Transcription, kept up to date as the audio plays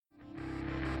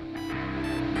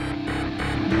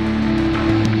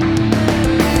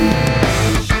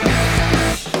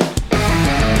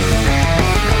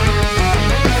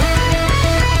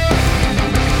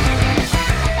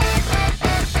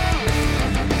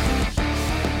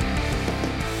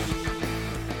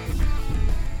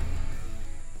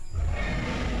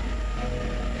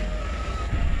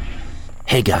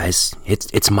Hey guys,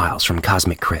 it's Miles from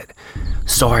Ksarik Crit.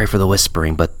 Sorry for the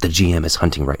whispering, but the GM is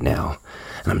hunting right now,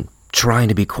 and I'm trying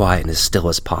to be quiet and as still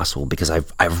as possible because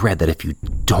I've read that if you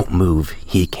don't move,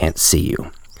 he can't see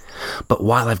you. But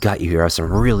while I've got you here, I have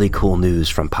some really cool news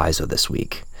from Paizo this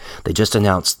week. They just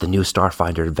announced the new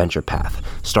Starfinder adventure path,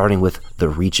 starting with the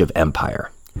Reach of Empire,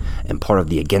 and part of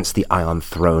the Against the Ion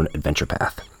Throne adventure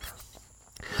path.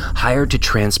 Hired to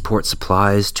transport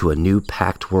supplies to a new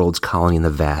Pact Worlds colony in the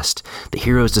Vast, the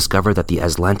heroes discover that the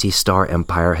Aslanti Star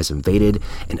Empire has invaded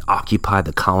and occupied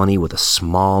the colony with a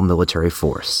small military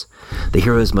force. The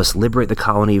heroes must liberate the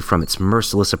colony from its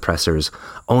merciless oppressors,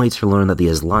 only to learn that the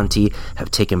Aslanti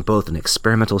have taken both an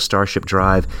experimental starship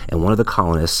drive and one of the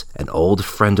colonists, an old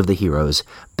friend of the heroes,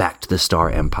 back to the Star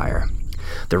Empire.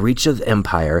 The Reach of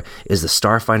Empire is the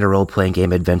Starfinder role-playing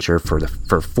game adventure for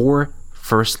 4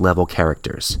 first-level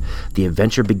characters. The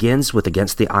adventure begins with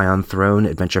Against the Ion Throne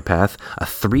Adventure Path, a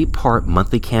 3-part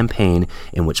monthly campaign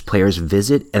in which players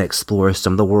visit and explore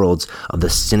some of the worlds of the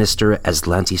sinister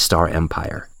Aslanti Star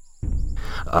Empire.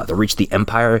 The Reach the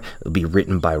Empire will be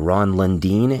written by Ron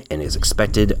Lundeen and is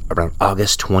expected around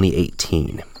August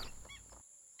 2018.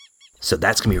 So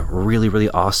that's going to be really, really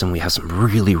awesome. We have some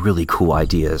really, really cool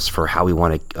ideas for how we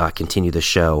want to continue the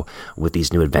show with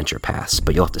these new adventure paths,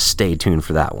 but you'll have to stay tuned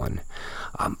for that one.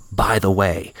 By the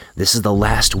way, this is the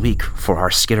last week for our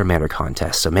Skittermander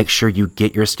contest, so make sure you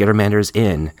get your Skittermanders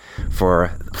in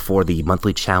before the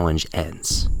monthly challenge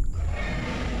ends.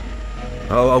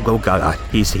 Oh God,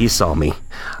 he saw me.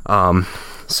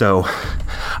 So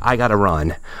I gotta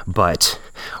run, but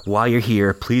while you're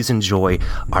here, please enjoy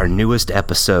our newest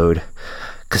episode,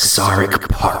 Ksarik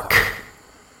Park.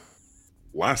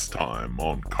 Last time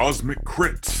on Cosmic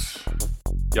Crits.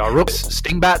 Yarups,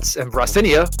 Stingbats, and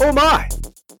Brassinia, oh my!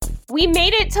 We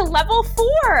made it to level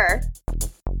 4!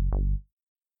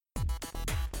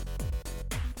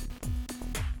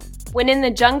 When in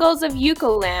the jungles of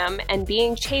Yukolam and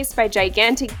being chased by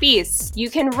gigantic beasts, you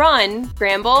can run,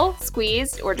 bramble,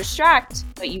 squeeze, or distract,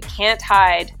 but you can't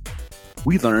hide.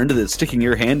 We learned that sticking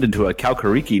your hand into a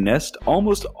Ksarik nest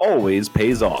almost always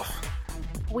pays off.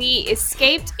 We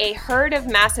escaped a herd of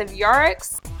massive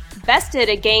Yaruks, bested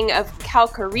a gang of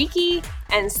Ksarik,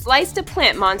 and sliced a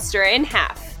plant monster in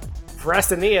half.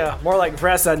 Vrestania, more like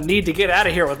Vresa need to get out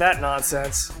of here with that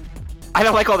nonsense. I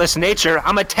don't like all this nature.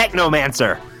 I'm a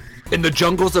technomancer. In the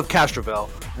jungles of Castrovel,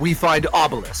 we find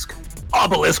Obelisk.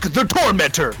 Obelisk the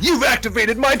Tormentor! You've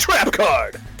activated my trap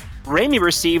card! Raimi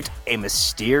received a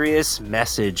mysterious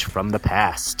message from the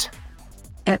past.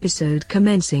 Episode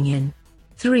commencing in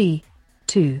 3,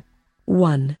 2,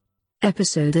 1.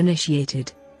 Episode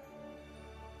initiated.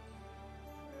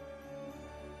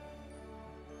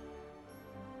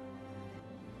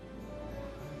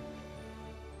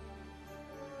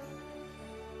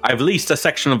 I've leased a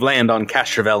section of land on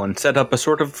Castrovel and set up a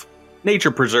sort of nature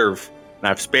preserve, and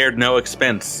I've spared no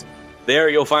expense. There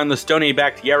you'll find the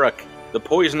stony-backed Yarok, the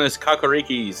poisonous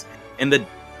Kakarikis, and the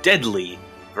deadly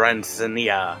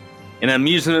Vransania, an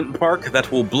amusement park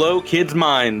that will blow kids'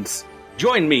 minds.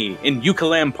 Join me in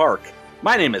Yukolam Park.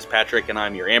 My name is Patrick, and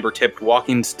I'm your amber-tipped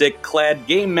walking stick-clad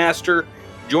game master.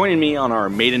 Joining me on our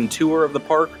maiden tour of the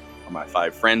park are my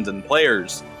 5 friends and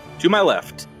players. To my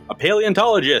left, a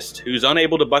paleontologist who's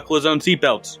unable to buckle his own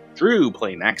seatbelt, Drew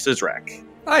playing Axe's Rack.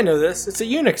 I know this. It's a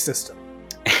Unix system.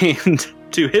 And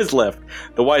to his left,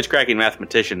 the wisecracking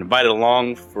mathematician invited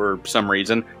along for some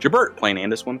reason, Jabert playing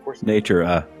Andis 147.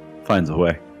 Nature, finds a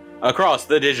way. Across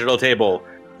the digital table,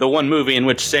 the one movie in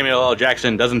which Samuel L.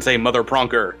 Jackson doesn't say Mother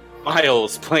Pronker,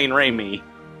 Miles playing Raimi.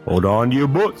 Hold on to your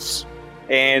butts.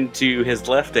 And to his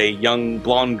left, a young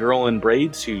blonde girl in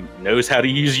braids who knows how to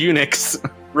use Unix,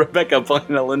 Rebecca playing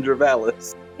Alindra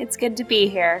Vallis. It's good to be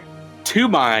here. To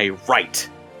my right,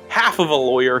 half of a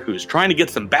lawyer who's trying to get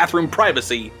some bathroom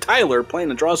privacy, Tyler playing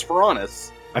Andros Feranis.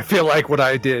 I feel like what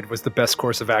I did was the best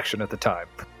course of action at the time.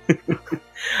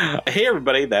 Hey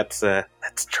everybody, that's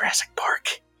Jurassic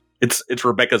Park. It's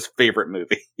Rebecca's favorite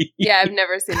movie. Yeah, I've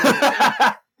never seen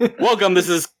that. Welcome, this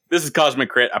is Cosmic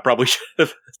Crit. I probably should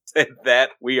have said that.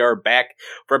 We are back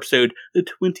for episode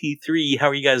 23. How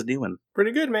are you guys doing?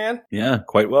 Pretty good, man. Yeah,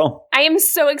 quite well. I am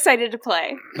so excited to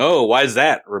play. Oh, why is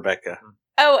that, Rebecca?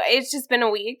 Oh, it's just been a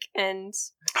week, and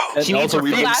She needs her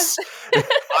class.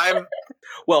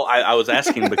 Well, I was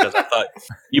asking because I thought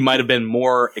you might have been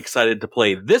more excited to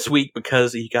play this week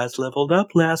because you guys leveled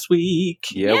up last week.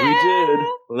 Yeah, we did.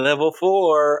 Level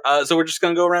 4. So we're just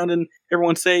going to go around and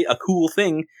everyone say a cool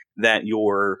thing that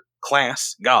your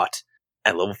class got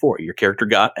at level 4. Your character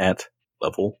got at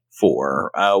level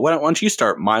 4. Why don't you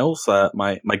start, Miles?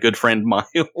 My good friend Miles.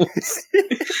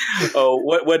 Oh,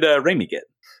 what Raimi get?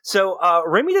 So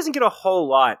Remy doesn't get a whole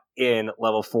lot in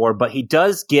level 4, but he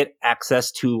does get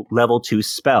access to level 2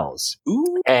 spells.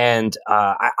 Ooh. And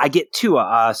I get 2.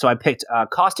 So I picked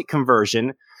Caustic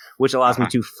Conversion, which allows me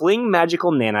to fling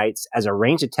magical nanites as a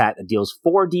ranged attack that deals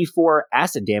 4d4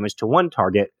 acid damage to one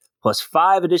target, plus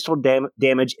 5 additional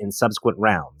damage in subsequent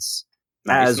rounds.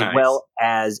 Nice. Well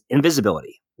as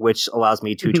invisibility, which allows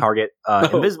me to target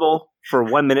invisible for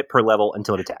 1 minute per level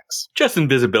until it attacks. Just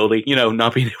invisibility,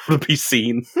 not being able to be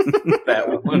seen.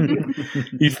 That one.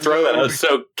 You throw that out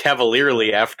so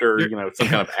cavalierly after, some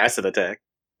kind of acid attack.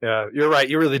 Yeah, you're right.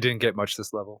 You really didn't get much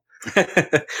this level.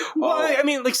 Well, I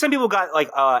mean, like some people got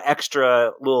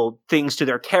extra little things to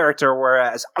their character,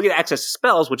 whereas I'll get access to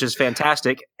spells, which is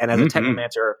fantastic. And as a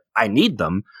technomancer, I need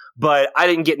them, but I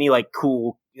didn't get any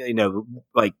cool,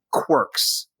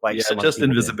 quirks. Just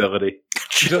invisibility.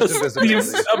 Just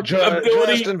invisibility.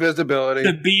 Just invisibility.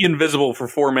 To be invisible for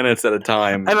 4 minutes at a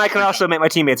time. And I can also make my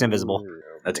teammates invisible.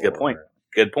 That's a good point.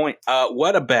 Good point.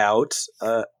 What about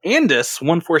Andis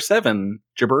 147?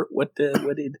 Jibber, what did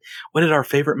our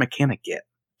favorite mechanic get?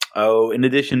 Oh, in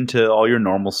addition to all your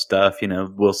normal stuff,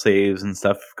 will saves and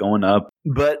stuff going up.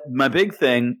 But my big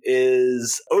thing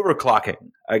is overclocking.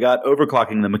 I got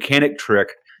overclocking, the mechanic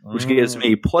trick, which gives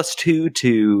me +2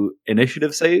 to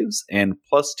initiative saves and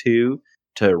 +2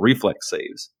 to reflex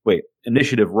saves. Wait,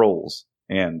 initiative rolls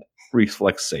and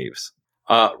reflex saves.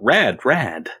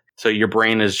 Rad. So your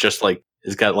brain is just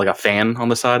it's got a fan on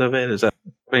the side of it? Is that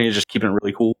you're just keeping it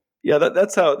really cool? Yeah,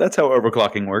 that's how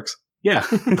overclocking works. Yeah.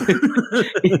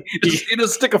 You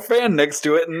just stick a fan next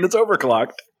to it and it's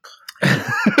overclocked.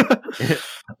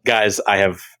 Guys, I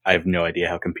have no idea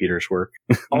how computers work.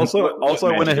 Also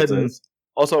I went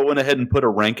ahead and put a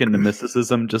rank into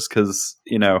mysticism just because,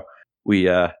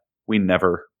 we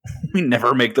never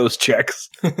make those checks.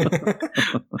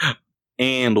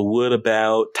 And what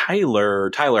about Tyler?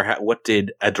 Tyler, what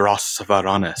did Adros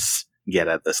Varanus get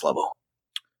at this level?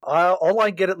 All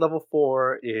I get at level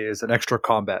 4 is an extra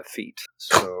combat feat.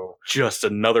 So just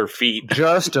another feat.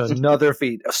 Just another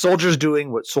feat. Soldiers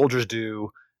doing what soldiers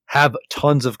do, have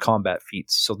tons of combat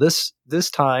feats. So this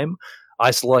time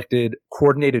I selected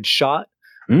Coordinated Shot,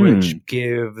 which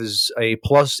gives a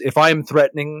plus if I'm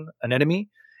threatening an enemy.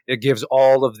 It gives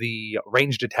all of the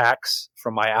ranged attacks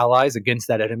from my allies against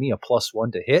that enemy a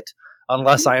 +1 to hit,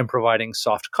 unless I am providing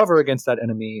soft cover against that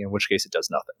enemy, in which case it does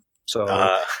nothing. So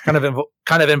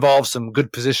kind of involves some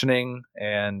good positioning,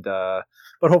 and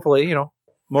but hopefully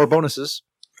more bonuses.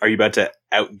 Are you about to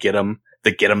outget him,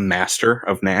 the get him master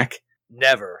of Knack?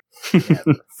 Never.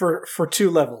 For 2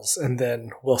 levels, and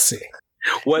then we'll see.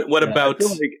 What about?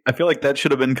 I feel like that should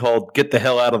have been called "Get the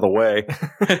hell out of the way."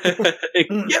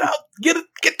 Get up,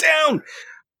 get down.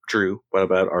 Drew, what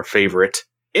about our favorite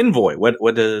Envoy?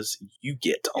 What does you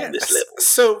get on this level?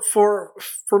 So for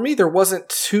me, there wasn't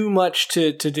too much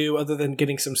to do other than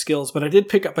getting some skills, but I did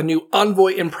pick up a new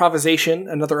Envoy Improvisation,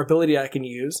 another ability I can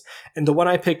use, and the one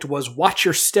I picked was Watch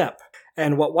Your Step.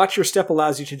 And what Watch Your Step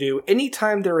allows you to do,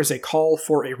 anytime there is a call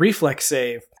for a reflex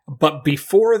save, but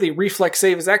before the reflex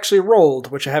save is actually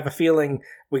rolled, which I have a feeling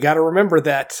we got to remember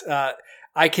that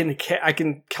I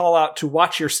can call out to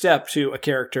Watch Your Step to a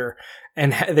character,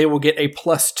 and they will get a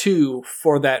 +2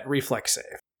 for that reflex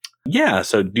save. Yeah,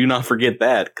 so do not forget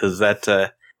that, because that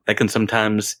can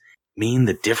sometimes mean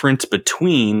the difference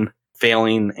between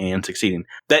failing and succeeding.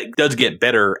 That does get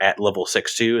better at level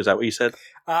 6 too. Is that what you said?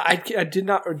 I do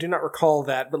not recall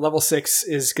that, but level 6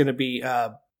 is going to be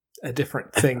a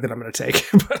different thing that I'm going to take.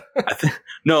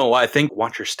 I think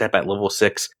Watch Your Step at level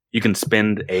 6, you can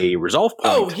spend a resolve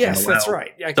point. Oh, yes, that's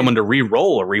right. Someone to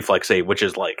re-roll a reflex save, which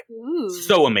is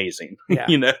so amazing. Yeah.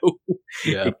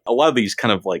 Yeah. A lot of these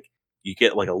kind of you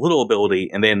get a little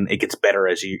ability, and then it gets better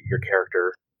as your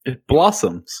character. It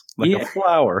blossoms like a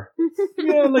flower.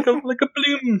 Yeah, like a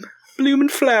blooming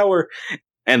flower.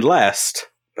 And last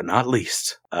but not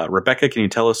least, Rebecca, can you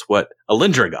tell us what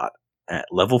Alindra got at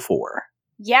level 4?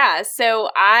 Yeah, so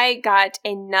I got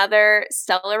another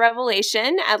Stellar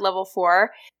Revelation at level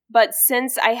 4, but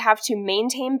since I have to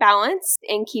maintain balance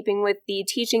in keeping with the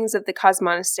teachings of the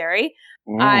Cosmonastery,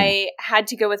 I had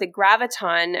to go with a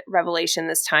Graviton Revelation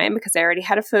this time because I already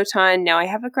had a Photon, now I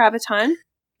have a Graviton.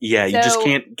 Yeah, you just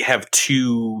can't have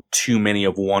too many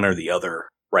of one or the other,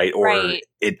 right? Or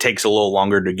it takes a little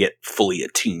longer to get fully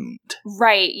attuned.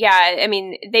 Right, yeah. I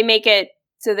mean, they make it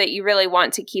so that you really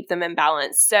want to keep them in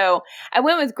balance. So I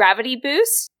went with Gravity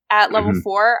Boost at level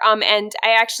 4, and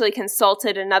I actually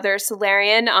consulted another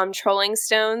Solarian trolling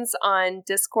stones on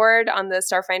Discord, on the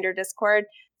Starfinder Discord,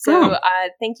 So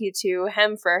thank you to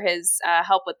him for his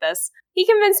help with this. He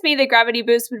convinced me the gravity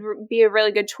boost would be a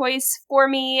really good choice for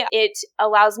me. It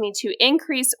allows me to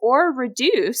increase or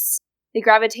reduce the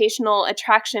gravitational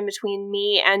attraction between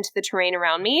me and the terrain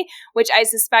around me, which I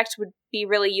suspect would be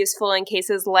really useful in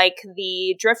cases like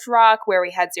the drift rock where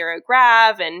we had 0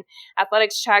 grav and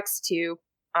athletics checks to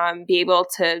be able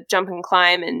to jump and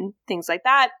climb and things like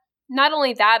that. Not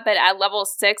only that, but at level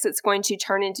 6, it's going to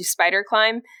turn into spider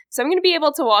climb. So I'm going to be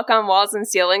able to walk on walls and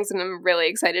ceilings, and I'm really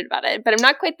excited about it. But I'm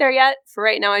not quite there yet. For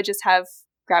right now, I just have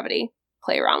gravity to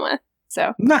play around with.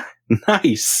 So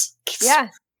Nice. Yeah.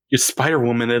 You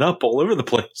Spider-Woman it up all over the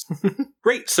place.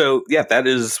 Great. So, yeah, that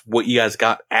is what you guys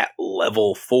got at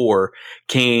level 4.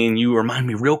 Can you remind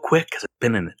me real quick, because it's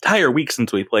been an entire week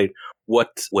since we played,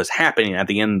 what was happening at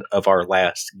the end of our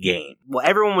last game? Well,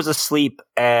 everyone was asleep,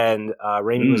 and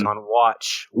Raimi was on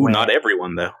watch. Ooh, not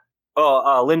everyone, though.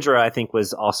 Oh, Lindra, I think,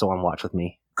 was also on watch with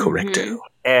me. Correcto.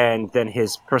 And then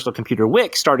his personal computer,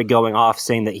 Wick, started going off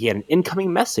saying that he had an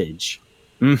incoming message.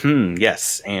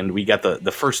 Yes, and we got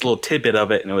the first little tidbit of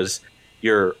it, and it was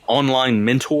your online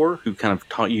mentor who kind of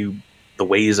taught you the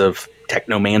ways of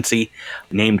technomancy,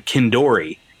 named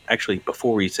Kindori. Actually,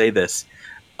 before we say this,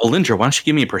 Alindra, why don't you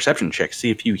give me a perception check,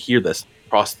 see if you hear this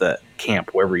across the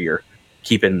camp, wherever you're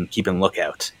keeping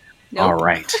lookout. Nope. All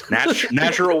right.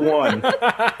 Natural 1.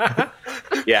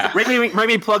 Yeah.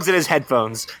 Raimi plugs in his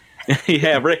headphones.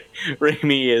 Yeah,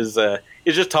 Raimi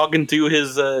is just talking to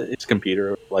his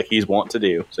computer like he's wont to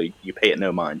do, so you pay it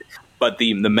no mind. But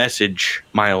the message,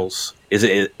 Miles, is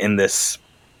in this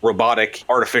robotic,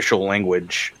 artificial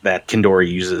language that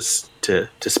Kindori uses to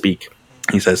speak.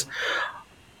 He says,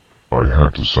 I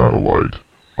hacked a satellite.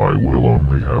 I will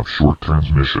only have short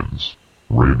transmissions.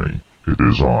 Raimi, it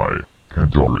is I,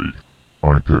 Kindori.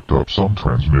 I picked up some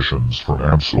transmissions from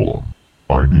Absalom.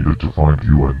 I needed to find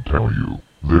you and tell you.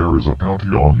 There is a bounty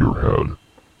on your head.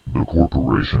 The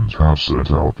corporations have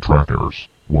sent out trackers.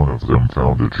 One of them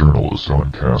found a journalist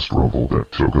on Castrovel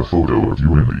that took a photo of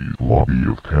you in the lobby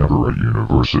of Canberra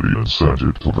University and sent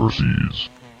it to Versailles.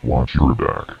 Watch your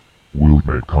back. We'll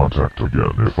make contact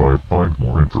again if I find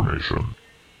more information.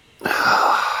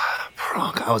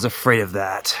 Pronk, I was afraid of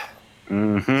that.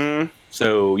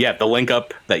 So, yeah, the link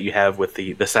up that you have with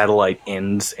the satellite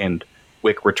ends, and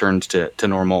Wick returns to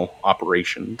normal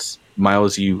operations.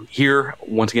 Miles, you hear,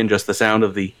 once again, just the sound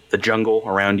of the jungle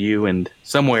around you, and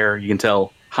somewhere, you can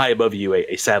tell, high above you,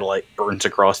 a satellite burns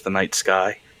across the night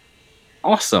sky.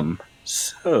 Awesome.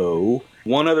 So,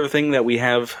 one other thing that we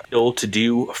have still to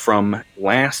do from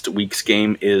last week's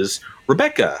game is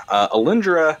Rebecca.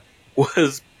 Alindra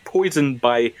was poisoned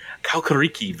by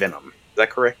Ksarik venom. Is that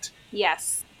correct?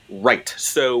 Yes. Right.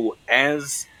 So,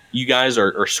 as you guys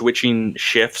are switching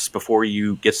shifts before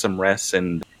you get some rest,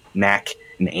 and Knack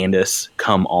and Andis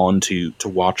come on to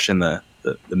watch in the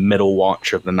middle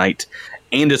watch of the night.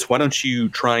 Andis, why don't you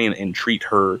try and treat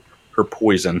her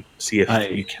poison? See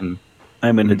if you can.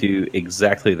 I'm going to do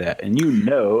exactly that. And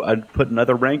I'd put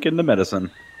another rank into medicine.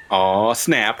 Aw,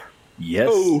 snap. Yes.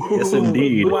 Yes,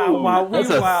 indeed. Wow. That's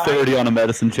a 30 on a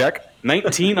medicine check.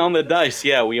 19 on the dice.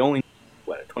 Yeah, we only,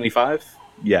 25?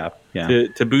 Yeah.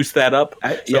 To boost that up.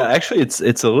 Actually,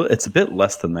 it's a bit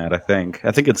less than that. I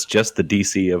think it's just the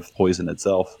DC of poison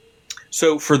itself.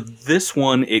 So for this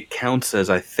one, it counts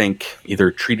as, I think, either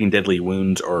treating deadly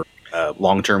wounds or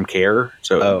long-term care.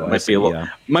 So it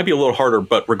might be a little harder,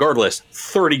 but regardless,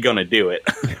 30 gonna do it.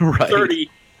 Right.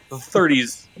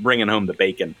 30's bringing home the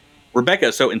bacon.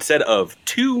 Rebecca, so instead of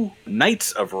 2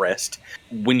 nights of rest,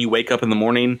 when you wake up in the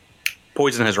morning,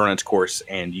 poison has run its course,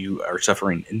 and you are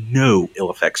suffering no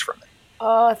ill effects from it.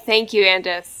 Oh, thank you,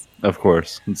 Andis. Of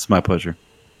course. It's my pleasure.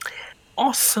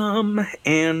 Awesome.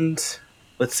 And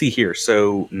let's see here.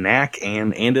 So Knack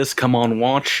and Andis come on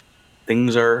watch.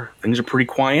 Things are pretty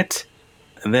quiet.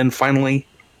 And then finally,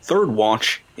 third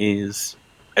watch is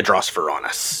Adros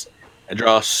Veronis.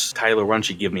 Adros, Tyler, why don't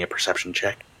you give me a perception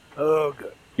check? Oh,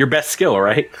 good. Your best skill,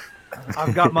 right?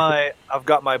 I've got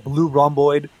my blue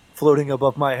rhomboid floating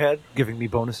above my head, giving me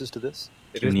bonuses to this.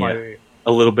 It is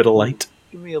a little bit of light.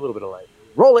 Give me a little bit of light.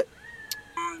 Roll it.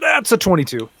 That's a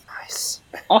 22. Nice.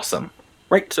 Awesome.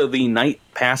 Right, so the night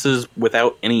passes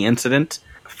without any incident.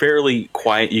 Fairly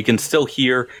quiet. You can still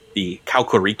hear the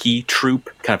Ksarik troop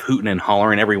kind of hooting and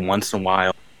hollering every once in a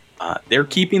while. They're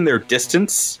keeping their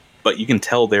distance, but you can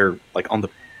tell they're like on the,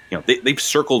 they've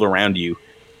circled around you,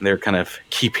 and they're kind of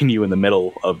keeping you in the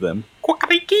middle of them.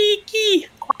 Quakariki,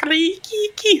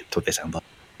 quakariki. That's what they sound like.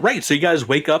 Right, so you guys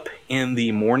wake up in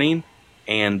the morning,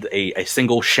 and a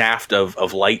single shaft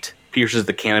of light pierces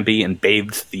the canopy and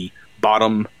bathes the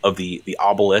bottom of the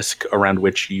obelisk around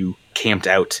which you camped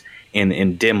out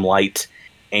in dim light.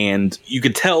 And you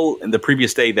could tell in the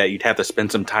previous day that you'd have to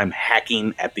spend some time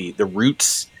hacking at the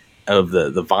roots of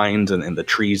the vines and the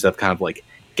trees that kind of like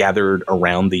gathered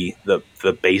around the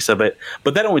base of it.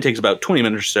 But that only takes about 20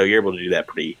 minutes or so. You're able to do that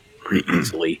pretty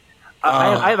easily.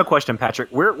 I have a question, Patrick.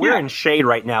 We're in shade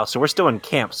right now, so we're still in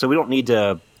camp, so we don't need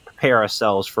to prepare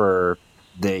ourselves for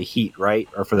the heat, right?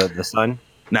 Or for the sun?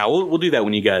 Now, we'll do that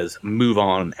when you guys move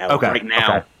on out. Okay. Right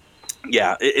now,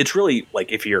 yeah, it's really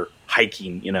like if you're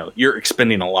hiking, you're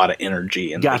expending a lot of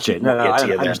energy. And gotcha. Like, no, I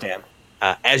understand.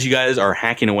 As you guys are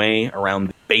hacking away around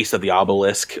the base of the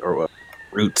obelisk or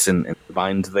roots and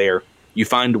vines there, you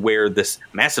find where this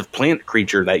massive plant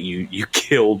creature that you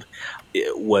killed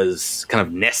was kind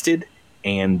of nested,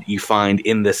 and you find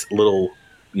in this little,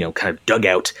 kind of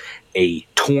dugout a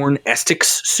torn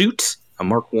Essex suit, a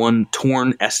Mark I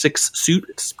torn Essex suit.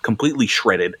 It's completely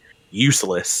shredded,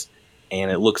 useless,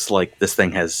 and it looks like this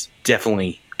thing has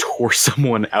definitely tore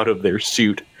someone out of their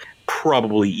suit,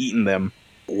 probably eaten them.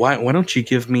 Why don't you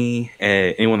give me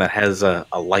anyone that has a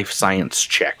life science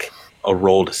check a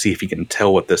roll to see if you can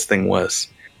tell what this thing was?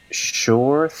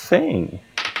 Sure thing.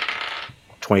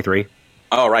 23.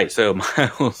 All right, so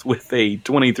Miles, with a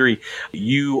 23,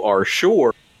 you are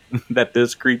sure that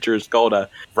this creature is called a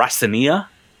Racenia,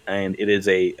 and it is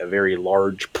a very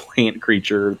large plant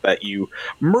creature that you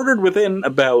murdered within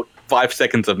about 5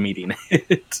 seconds of meeting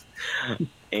it.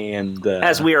 And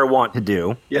as we are wont to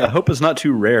do. Yeah, I hope it's not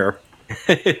too rare.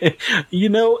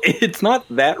 It's not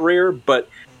that rare, but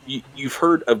you've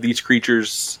heard of these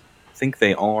creatures. I think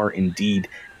they are indeed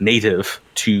native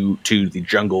to the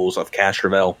jungles of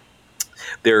Castrovel.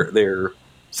 They're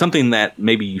something that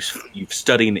maybe you've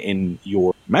studied in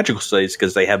your magical studies,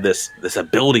 because they have this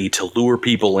ability to lure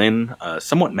people in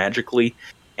somewhat magically,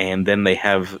 and then they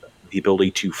have the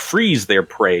ability to freeze their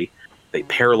prey, the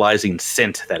paralyzing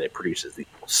scent that it produces, the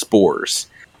spores.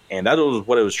 And that was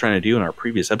what it was trying to do in our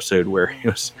previous episode, where it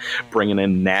was bringing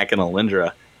in Knack and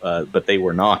Alindra, but they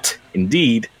were not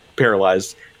indeed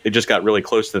paralyzed. They just got really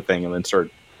close to the thing and then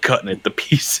started cutting it to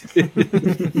pieces.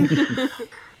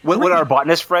 Would our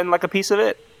botanist friend like a piece of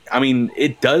it? I mean,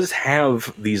 it does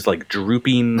have these like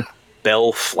drooping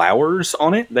bell flowers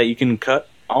on it that you can cut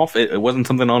off. It wasn't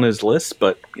something on his list,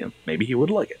 but maybe he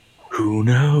would like it. Who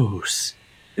knows?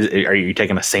 Are you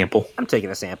taking a sample? I'm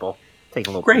taking a sample.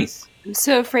 Taking a little Great. piece. I'm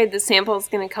so afraid the sample is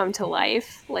going to come to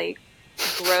life. Like,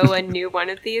 grow a new one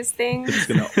of these things. It's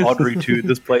going to Audrey 2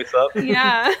 this place up.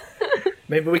 Yeah.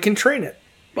 Maybe we can train it.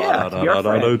 Yeah,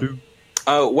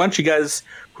 why don't you guys,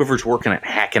 whoever's working at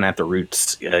hacking at the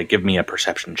roots, give me a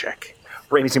perception check.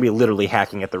 Brady's going to be literally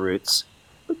hacking at the roots.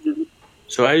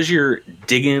 So as you're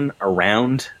digging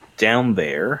around down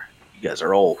there, you guys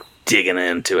are all digging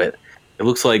into it. It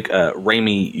looks like,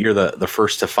 Raimi, you're the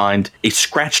first to find a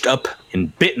scratched up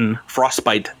and bitten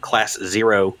Frostbite Class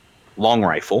 0 long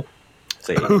rifle. It's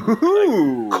a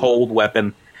cold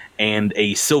weapon, and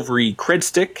a silvery cred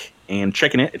stick. And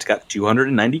checking it, it's got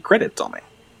 290 credits on it.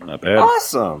 Not bad.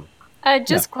 Awesome.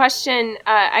 Question.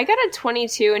 I got a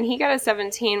 22 and he got a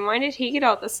 17. Why did he get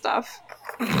all this stuff?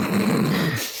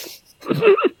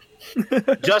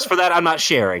 Just for that, I'm not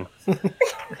sharing.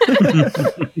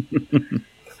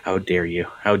 How dare you?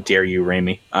 How dare you,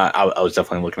 Raimi? I was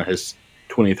definitely looking at his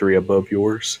 23 above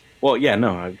yours. Well, yeah,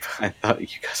 no, I thought you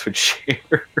guys would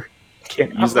share.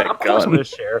 Can't use that gun. I'm going to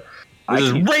share. This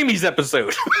is Raimi's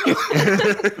episode.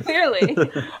 Clearly.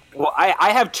 Well,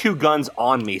 I have 2 guns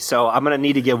on me, so I'm going to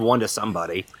need to give one to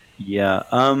somebody. Yeah,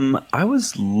 I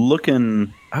was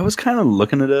kind of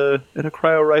looking at a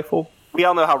cryo rifle. We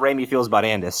all know how Raimi feels about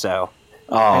Andis, so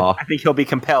I think he'll be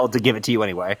compelled to give it to you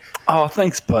anyway. Oh,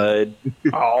 thanks, bud.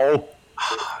 Oh.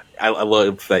 I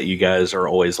love that you guys are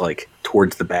always like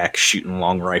towards the back shooting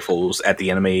long rifles at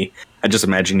the enemy. I just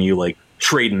imagine you like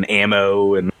trading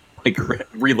ammo and like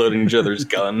reloading each other's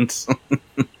guns.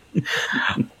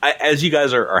 As you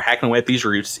guys are hacking away at these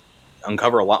roots,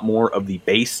 uncover a lot more of the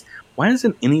base. Why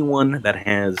doesn't anyone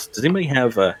does anybody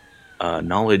have a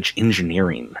knowledge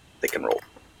engineering they can roll?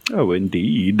 Oh,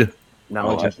 indeed.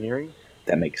 Knowledge engineering?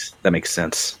 That makes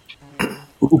sense.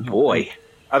 Oh boy.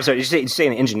 I'm sorry, did you say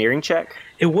an engineering check?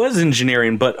 It was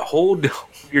engineering, but hold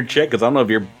your check, because I don't know if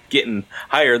you're getting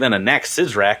higher than a Knack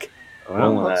Sizrak.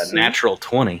 Well, a natural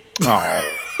 20.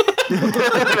 Oh.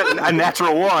 A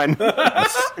natural 1.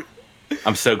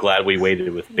 I'm so glad we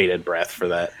waited with bated breath for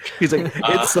that. He's like,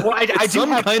 it's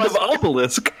some kind of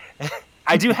obelisk.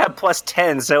 I do have plus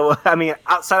 10, so, I mean,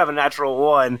 outside of a natural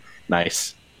 1.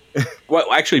 Nice.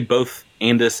 Well, actually, both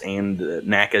Andis and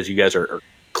Knack, as you guys are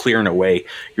clearing away,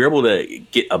 you're able to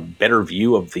get a better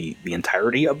view of the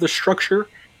entirety of the structure.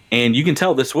 And you can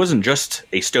tell this wasn't just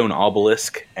a stone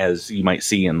obelisk, as you might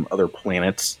see in other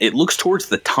planets. It looks towards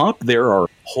the top. There are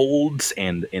holds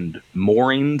and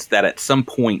moorings that at some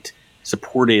point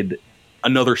supported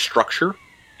another structure.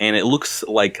 And it looks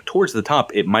like towards the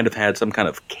top, it might have had some kind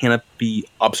of canopy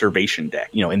observation deck,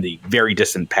 in the very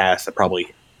distant past that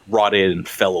probably rotted and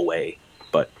fell away.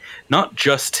 But not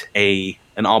just an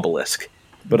obelisk.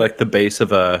 But like the base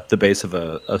of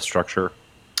a structure.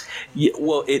 Yeah,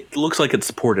 well, it looks like it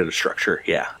supported a structure,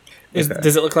 yeah.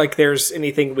 Does it look like there's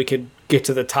anything we could get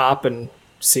to the top and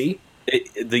see?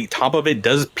 The top of it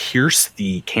does pierce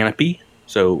the canopy.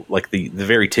 So, like, the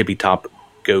very tippy top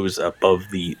goes above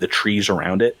the trees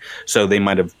around it. So they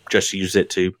might have just used it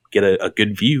to get a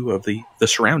good view of the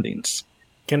surroundings.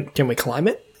 Can we climb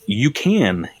it? You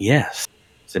can, yes.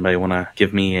 Does anybody want to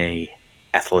give me a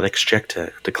athletics check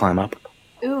to climb up?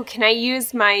 Ooh, can I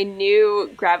use my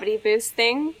new gravity boost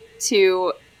thing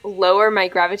to lower my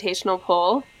gravitational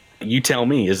pull? You tell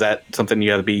me. Is that something you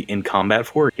got to be in combat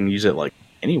for? You can use it like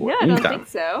anywhere. Yeah, I don't think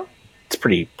so. It's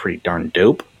pretty darn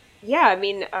dope. Yeah, I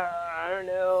mean, I don't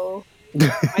know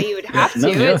why you would have to.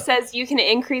 It says you can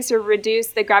increase or reduce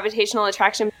the gravitational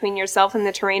attraction between yourself and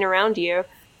the terrain around you.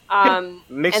 And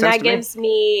that gives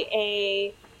me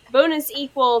a bonus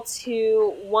equal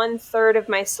to 1/3 of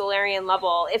my Solarian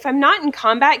level. If I'm not in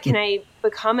combat, can I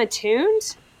become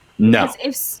attuned? No.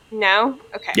 No?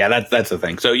 Okay. Yeah, that's the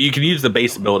thing. So you can use the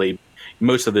base ability.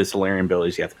 Most of the Solarian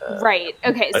abilities you have to right.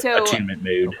 Okay. So attunement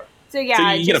mode. So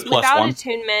yeah, you get just a plus without 1.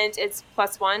 attunement, it's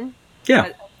 +1. Yeah.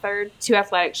 A third, 2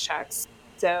 athletics checks.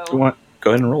 So Go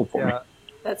ahead and roll for me.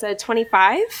 That's a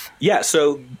 25. Yeah.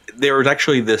 So there is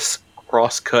actually this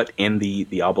cross cut in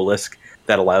the obelisk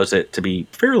that allows it to be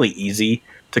fairly easy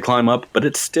to climb up, but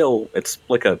it's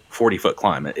like a 40-foot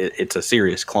climb. It's a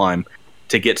serious climb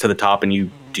to get to the top, and you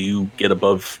do get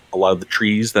above a lot of the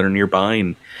trees that are nearby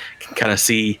and can kind of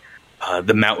see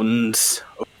the mountains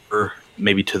over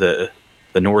maybe to the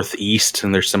northeast,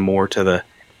 and there's some more to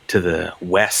the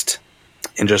west,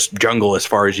 and just jungle as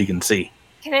far as you can see.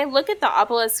 Can I look at the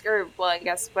obelisk, or well, I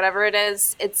guess whatever it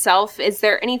is itself? Is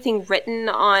there anything written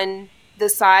on the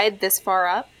side this far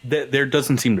up? There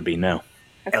doesn't seem to be, no.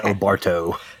 Okay. El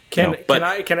Barto. Can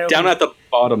I open, down at the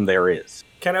bottom there is.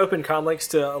 Can I open comlinks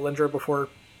to Alindra before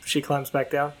she climbs back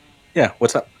down? Yeah,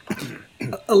 what's up?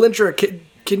 Alindra,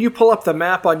 can you pull up the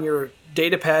map on your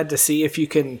datapad to see if you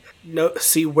can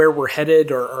see where we're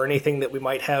headed or anything that we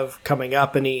might have coming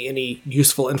up? Any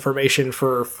useful information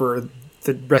for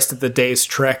the rest of the day's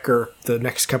trek or the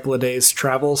next couple of days'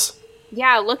 travels?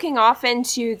 Yeah, looking off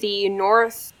into the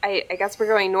north, I guess we're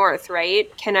going north,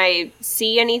 right? Can I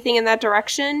see anything in that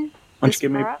direction? Why don't you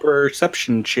give me a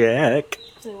perception check?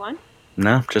 Anyone?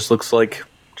 No, just looks like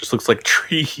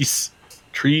trees.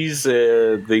 Trees,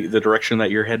 the direction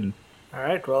that you're heading. All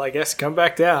right, well, I guess come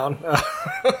back down.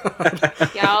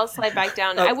 Yeah, I'll slide back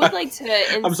down. I would like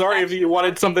to I'm sorry if you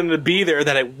wanted something to be there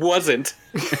that it wasn't.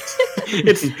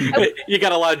 You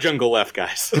got a lot of jungle left,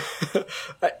 guys.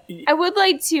 I would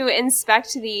like to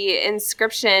inspect the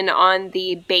inscription on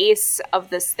the base of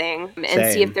this thing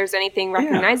and see if there's anything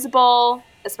recognizable,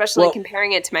 especially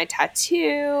comparing it to my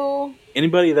tattoo.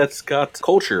 Anybody that's got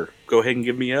culture, go ahead and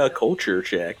give me a culture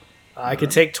check. I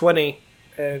could take 20.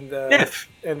 And if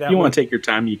you want to take your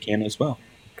time, you can as well.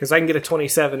 Because I can get a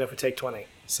 27 if I take 20.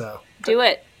 So do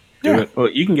it. Do it. Well,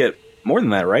 you can get more than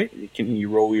that, right? Can you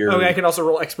roll your... Okay, I can also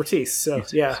roll expertise. So,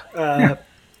 yeah.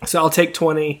 So I'll take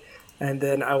 20, and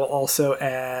then I will also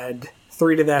add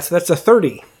 3 to that. So that's a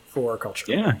 30 for culture.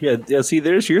 Yeah. See,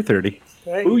 there's your 30.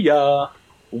 Right. Booyah.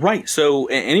 Right, so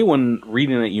anyone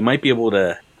reading it, you might be able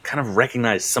to kind of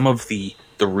recognize some of the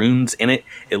runes in it.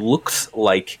 It looks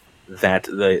like that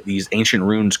these ancient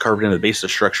runes carved into the base of the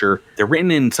structure, they're written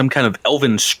in some kind of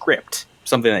elven script,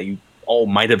 something that you all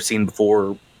might have seen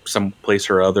before someplace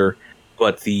or other.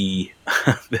 But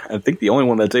I think the only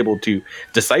one that's able to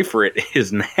decipher it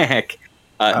is Knack.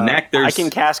 Knack, I can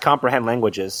cast comprehend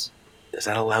languages. Does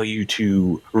that allow you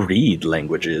to read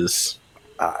languages?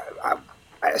 I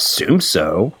assume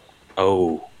so.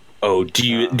 Oh, do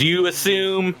you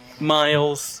assume,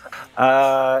 Miles?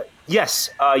 Yes,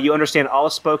 you understand all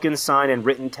spoken, sign, and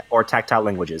written or tactile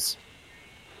languages.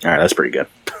 All right, that's pretty good.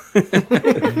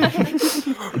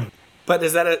 But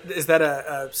is that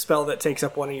a spell that takes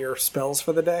up one of your spells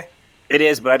for the day? It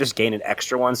is, but I just gained an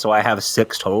extra one, so I have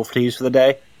 6 total to use for the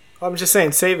day. I'm just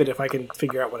saying, save it if I can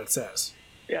figure out what it says.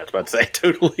 Yeah, I was about to say,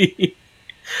 totally.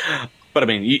 But I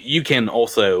mean, you can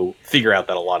also figure out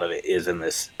that a lot of it is in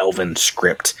this elven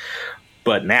script.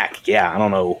 But Knack, I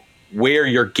don't know where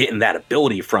you're getting that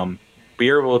ability from. Be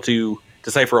able to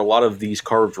decipher a lot of these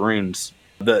carved runes.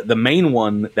 The main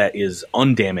one that is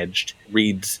undamaged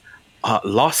reads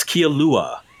Los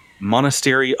Kialua,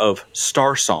 Monastery of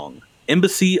Star Song,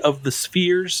 Embassy of the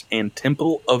Spheres, and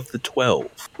Temple of the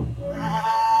 12.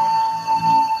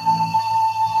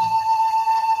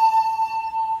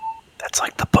 That's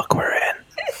like the book we're in.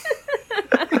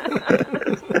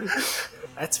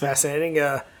 That's fascinating.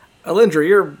 Alindra,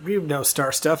 you know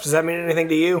star stuff. Does that mean anything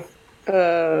to you?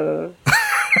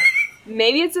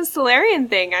 Maybe it's a Solarian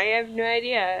thing. I have no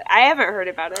idea. I haven't heard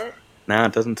about it. Nah,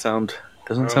 it doesn't sound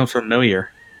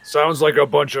familiar. Sounds like a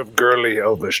bunch of girly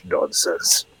elvish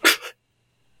nonsense.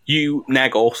 You,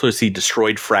 Nag, also see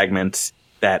destroyed fragments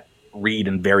that read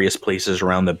in various places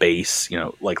around the base,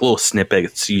 like little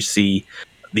snippets. You see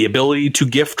the ability to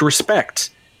gift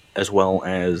respect, as well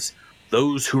as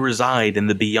those who reside in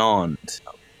the beyond.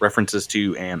 References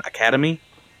to an academy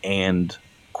and,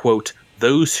 quote,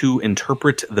 those who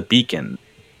interpret the beacon,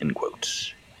 end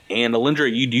quote. And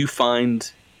Alindra, you do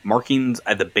find markings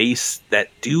at the base that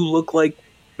do look like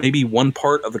maybe one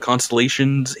part of the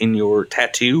constellations in your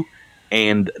tattoo,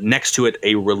 and next to it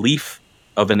a relief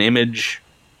of an image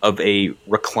of a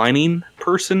reclining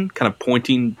person kind of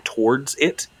pointing towards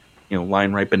it,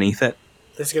 lying right beneath it.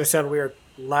 This is going to sound weird.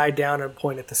 Lie down and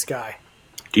point at the sky.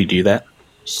 Do you do that?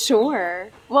 Sure.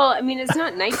 Well, I mean, it's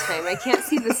not nighttime. I can't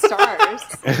see the stars.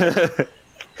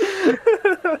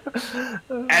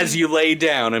 As you lay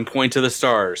down and point to the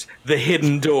stars, the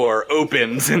hidden door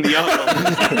opens in the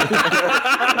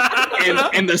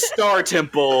and the star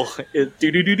temple is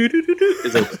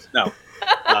open. No.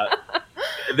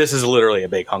 This is literally a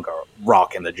big hunk of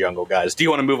rock in the jungle, guys. Do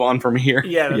you want to move on from here?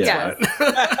 Yeah, that's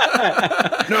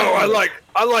fine. No,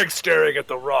 I like staring at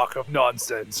the rock of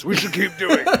nonsense. We should keep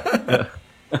doing it.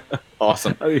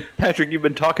 Awesome. I mean, Patrick, you've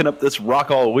been talking up this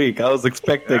rock all week. I was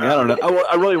expecting, I don't know.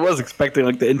 I really was expecting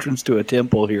like the entrance to a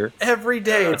temple here. Every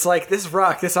day it's like this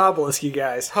rock, this obelisk, you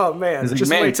guys. Oh, man.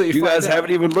 Just wait till you guys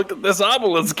haven't even looked at this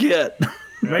obelisk yet.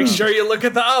 Make sure you look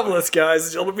at the obelisk,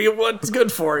 guys. It'll be what's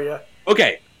good for you.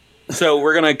 Okay. So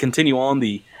we're going to continue on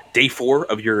the day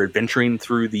 4 of your adventuring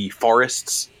through the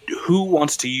forests. Who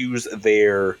wants to use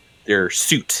their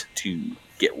suit to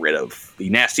get rid of the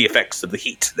nasty effects of the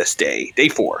heat this day? Day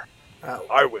 4.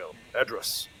 I will.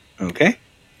 Edris. Okay.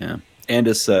 Yeah.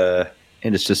 Andis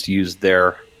just used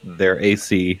their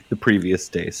AC the previous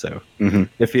day, so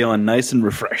they're feeling nice and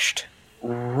refreshed.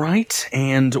 Right.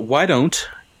 And why don't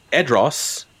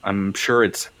Edros, I'm sure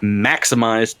it's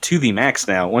maximized to the max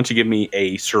now. Why don't you give me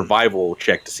a survival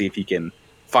check to see if you can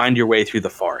find your way through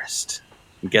the forest?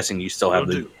 I'm guessing you still have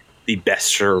the best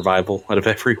survival out of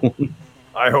everyone.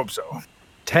 I hope so.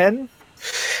 10?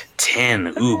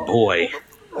 10. Ooh, boy.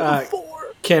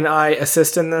 Can I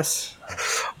assist in this?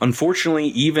 Unfortunately,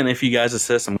 even if you guys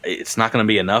assist, it's not going to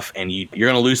be enough, and you're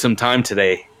going to lose some time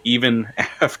today, even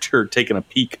after taking a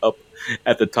peek up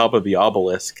at the top of the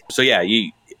obelisk. So yeah,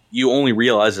 you only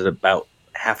realize it about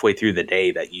halfway through the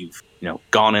day that you've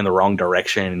gone in the wrong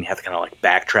direction, and you have to kind of like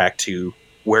backtrack to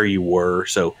where you were.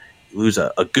 So you lose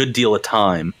a good deal of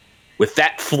time with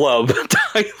that flub,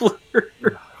 Tyler.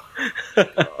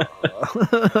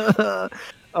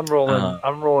 I'm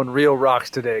rolling real rocks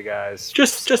today, guys.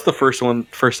 Just the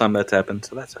first time that's happened.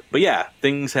 So that's it. But yeah,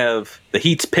 the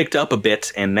heat's picked up a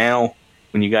bit, and now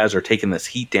when you guys are taking this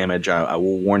heat damage, I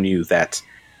will warn you that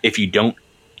if you don't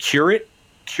cure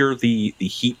the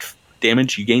heat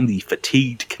damage, you gain the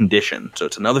fatigued condition. So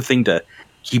it's another thing to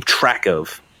keep track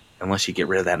of unless you get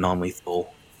rid of that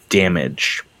non-lethal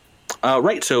damage.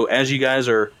 Right. So as you guys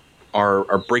are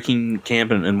breaking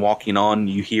camp and walking on,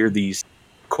 you hear these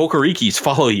Kokorikis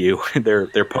follow you. They're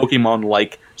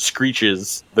Pokemon-like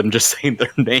screeches, them just saying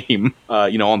their name,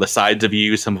 on the sides of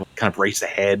you. Some kind of race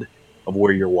ahead of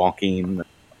where you're walking,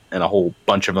 and a whole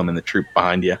bunch of them in the troop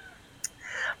behind you.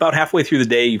 About halfway through the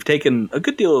day, you've taken a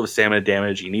good deal of stamina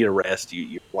damage. You need a rest.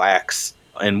 You relax,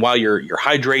 and while you're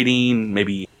hydrating,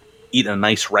 maybe eating a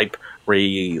nice ripe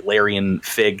Larian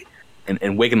fig,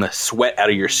 and wigging the sweat out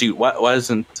of your suit. Why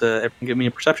doesn't everyone give me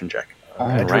a perception check?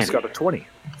 Edris got a 20.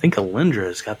 I think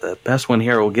Alindra's got the best one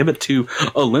here. We'll give it to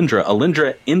Alindra.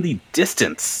 Alindra, in the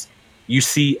distance, you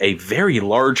see a very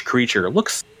large creature. It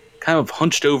looks kind of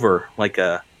hunched over like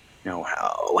a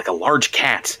large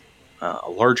cat, a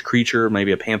large creature,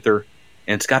 maybe a panther,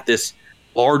 and it's got this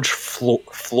large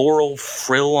floral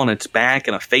frill on its back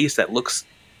and a face that looks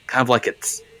kind of like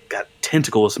it's got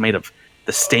tentacles made of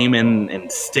the stamen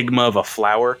and stigma of a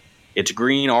flower. It's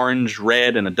green, orange,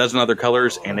 red, and a dozen other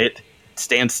colors, and it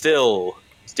stands still,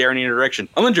 staring in your direction.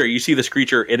 Alindra, you see this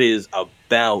creature. It is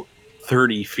about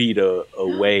 30 feet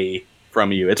away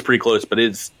from you. It's pretty close, but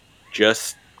it's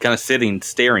just kind of sitting,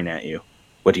 staring at you.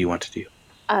 What do you want to do?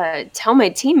 tell my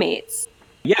teammates.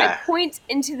 Yeah. I point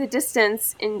into the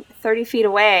distance in 30 feet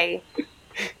away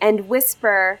and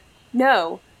whisper,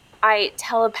 no. I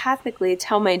telepathically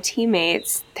tell my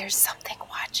teammates there's something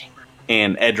watching.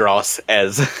 And Edros,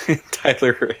 as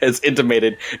Tyler has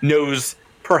intimated, knows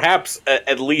perhaps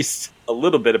at least a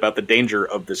little bit about the danger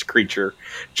of this creature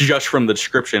just from the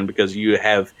description, because you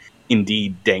have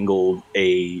indeed dangled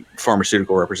a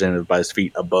pharmaceutical representative by his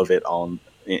feet above it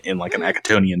in like an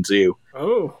Acatonian zoo.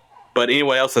 Oh. But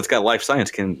anyone else that's got life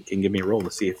science can give me a roll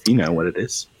to see if you know what it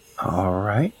is. All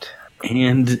right.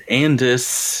 And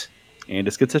Andis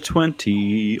gets a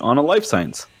 20 on a life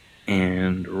science.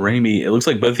 and Raimi, it looks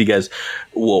like both of you guys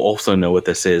will also know what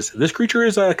this is. This creature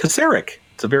is a Ksarik.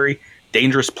 It's a very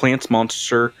dangerous plants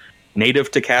monster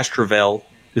native to Castrovel.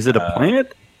 Is it a plant?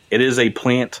 It is a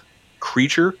plant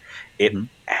creature. It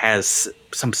has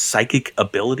some psychic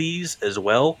abilities as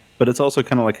well. But it's also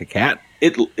kind of like a cat.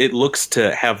 It looks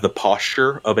to have the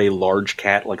posture of a large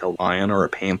cat, like a lion or a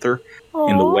panther,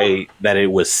 in the way that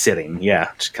it was sitting.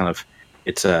 Yeah, it's kind of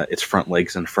its front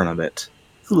legs in front of it.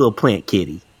 It's a little plant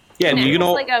kitty. Yeah, And and you it's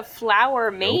know, like a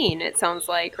flower mane, it sounds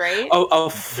like, right?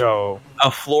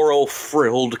 a floral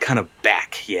frilled kind of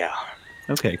back. Yeah.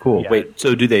 Okay, cool. Yeah. Wait,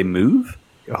 so do they move?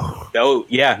 Oh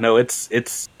yeah, no, it's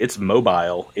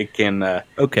mobile. It can.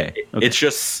 Okay. It's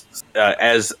just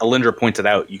as Alindra pointed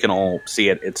out, you can all see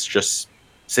it. It's just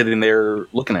sitting there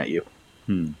looking at you.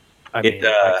 I mean, I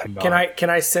cannot. Can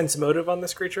I sense motive on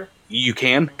this creature? You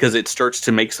can, because it starts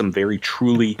to make some very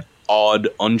truly odd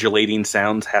undulating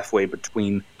sounds halfway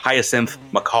between hyacinth,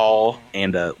 macaw,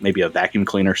 and maybe a vacuum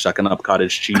cleaner sucking up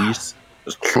cottage cheese.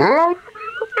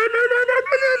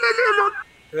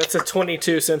 That's a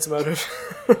 22 sense motive.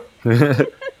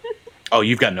 Oh,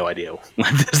 you've got no idea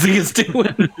what this thing is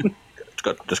doing. It's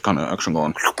got this kind of action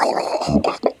going.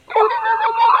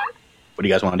 What do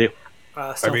you guys want to do?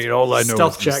 I mean, all I know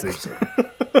stealth is these check.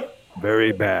 things are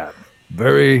very bad.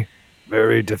 Very,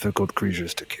 very difficult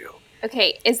creatures to kill.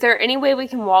 Okay, is there any way we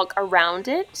can walk around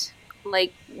it?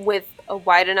 Like, with a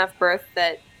wide enough berth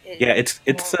that... Yeah, it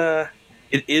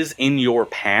is in your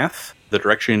path, the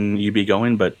direction you'd be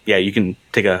going, but yeah, you can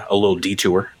take a little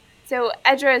detour. So,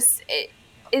 Edris,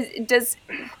 does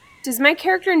my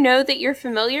character know that you're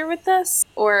familiar with this?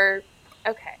 Or...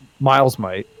 Okay. Miles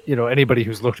might. You know, anybody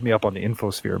who's looked me up on the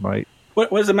infosphere might. What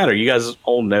does it matter? You guys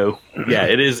all know. Yeah,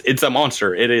 it's a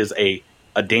monster. It is a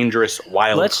dangerous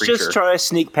wild creature. Let's just try to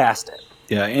sneak past it.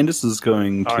 Yeah, Andis is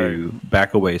going to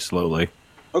back away slowly.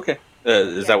 Okay.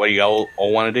 Is that what you all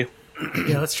want to do?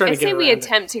 Yeah, let's try I to get say we around it.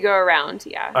 attempt to go around,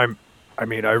 yeah. I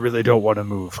mean, I really don't want to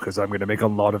move because I'm going to make a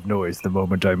lot of noise the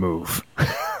moment I move.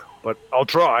 But I'll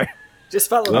try. Just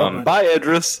follow me. Bye,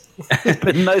 Edris.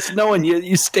 Been nice knowing you.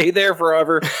 You stay there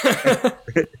forever.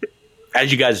 As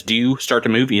you guys do start to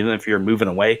move, even if you're moving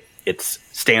away, it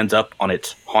stands up on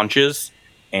its haunches,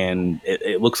 and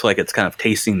it looks like it's kind of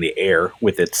tasting the air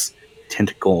with its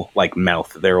tentacle-like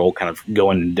mouth. They're all kind of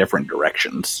going in different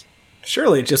directions.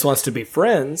 Surely it just wants to be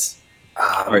friends.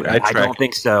 Right, I don't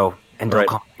think so. And don't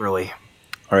come early.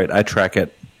 All right, I track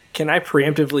it. Can I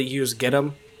preemptively use get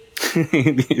 'em?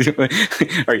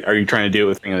 Are you trying to do it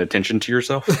with bringing attention to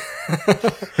yourself?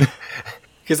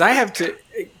 Because I have to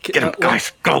Get him,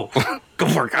 guys! Go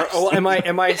for it, guys! Oh, am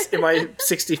I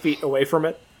 60 feet away from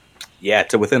it? Yeah,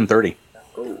 to within 30.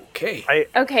 Okay.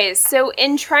 Okay, so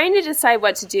in trying to decide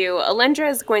what to do, Alindra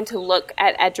is going to look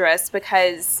at Edris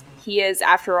because he is,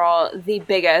 after all, the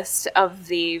biggest of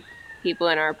the people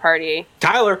in our party.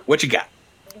 Tyler, what you got?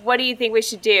 What do you think we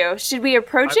should do? Should we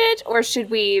approach it, or should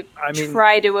we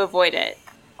try to avoid it?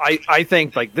 I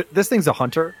think, like, this thing's a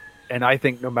hunter, and I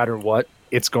think no matter what,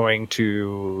 it's going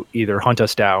to either hunt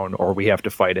us down or we have to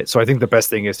fight it. So I think the best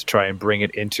thing is to try and bring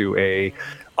it into a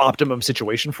optimum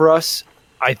situation for us.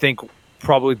 I think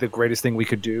probably the greatest thing we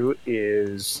could do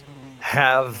is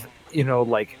have,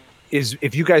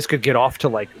 if you guys could get off to,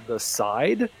 like, the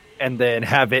side and then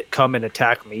have it come and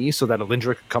attack me so that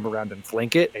Alindra could come around and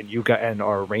flank it, and you and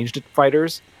our ranged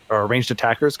fighters or ranged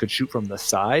attackers could shoot from the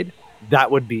side, that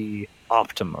would be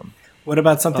optimum. What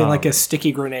about something like a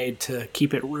sticky grenade to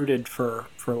keep it rooted for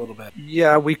a little bit?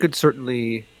 Yeah, we could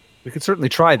certainly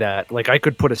try that. Like, I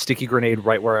could put a sticky grenade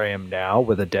right where I am now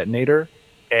with a detonator,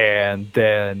 and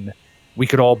then we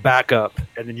could all back up,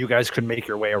 and then you guys could make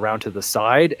your way around to the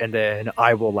side, and then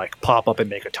I will, like, pop up and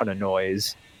make a ton of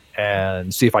noise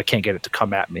and see if I can't get it to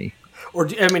come at me. Or,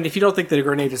 if you don't think that a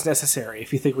grenade is necessary,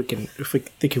 if we think we can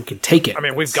take it. I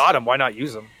mean, we've got them. Why not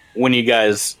use them? When you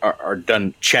guys are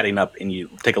done chatting up and you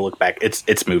take a look back,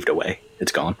 it's moved away.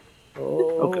 It's gone.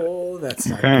 Oh, that's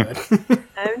not good.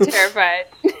 I'm terrified.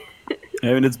 I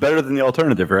mean, it's better than the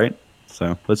alternative, right?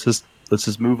 So let's just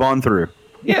just move on through.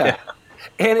 Yeah.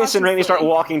 Annis and Raimi start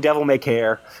walking devil may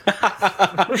care.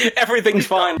 Everything's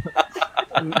fine.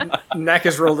 Knack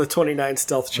has rolled a 29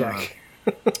 stealth check.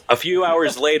 A few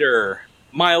hours later,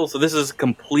 Miles, so this is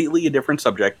completely a different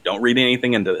subject. Don't read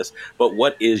anything into this. But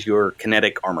what is your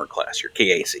kinetic armor class, your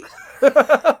KAC?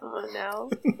 Oh, no.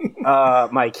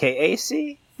 My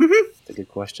KAC? That's a good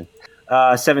question.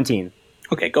 17.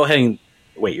 Okay, go ahead and...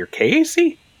 Wait, your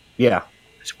KAC? Yeah.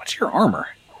 What's your armor?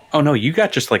 Oh, no, you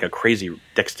got just like a crazy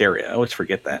dexterity. I always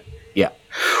forget that. Yeah.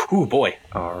 Ooh, boy.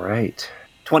 All right.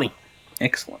 20.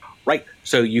 Excellent. Right,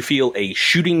 so you feel a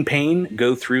shooting pain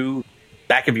go through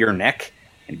back of your neck,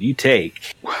 and you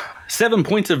take 7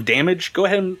 points of damage. Go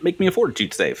ahead and make me a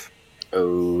fortitude save.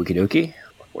 Okie dokie.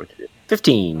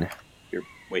 15.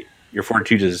 Your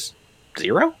fortitude is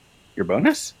 0? Your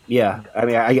bonus? Yeah. I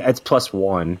mean, it's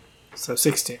 +1. So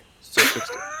 16.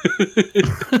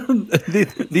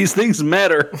 These things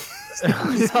matter.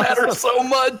 These matter so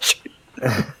much.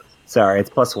 Sorry, it's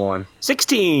 +1.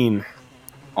 16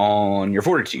 on your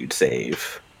fortitude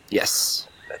save. Yes,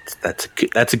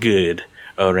 that's a good.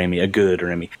 Oh, Remy, a good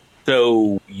Remy.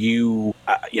 So you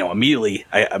immediately,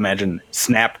 I imagine,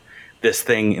 snap this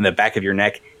thing in the back of your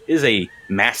neck. It is a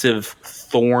massive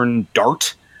thorn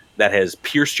dart that has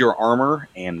pierced your armor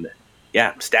and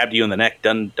stabbed you in the neck.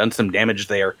 Done some damage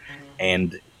there,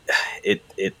 and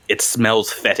it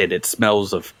smells fetid. It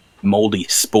smells of moldy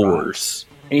spores.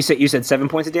 And you said 7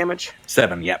 points of damage?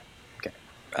 7, yep. Okay.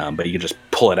 But you can just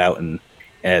pull it out, and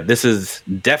this is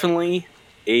definitely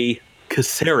a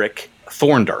Ksarik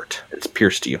thorn dart. It's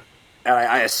pierced you.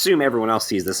 I assume everyone else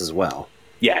sees this as well.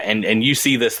 Yeah, and you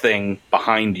see this thing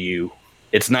behind you.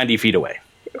 It's 90 feet away.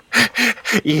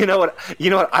 You know what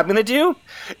I'm going to do?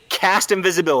 Cast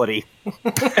invisibility.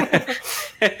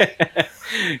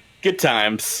 Good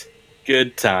times.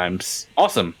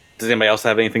 Awesome. Does anybody else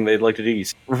have anything they'd like to do?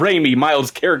 Raimi,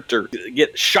 Miles' character,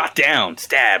 get shot down,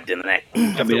 stabbed in the neck.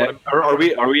 Are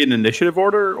we in initiative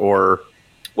order, or?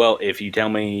 Well, if you tell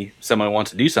me someone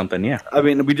wants to do something, yeah. I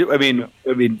mean, we do. I mean,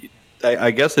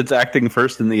 I guess it's acting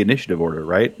first in the initiative order,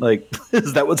 right? Like,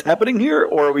 is that what's happening here,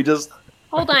 or are we just?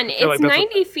 Hold on, it's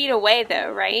 90 feet away,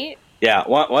 though, right? Yeah.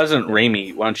 Why doesn't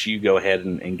Raimi? Why don't you go ahead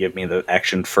and give me the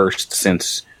action first,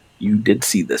 since you did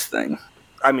see this thing?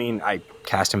 I mean, I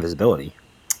cast invisibility.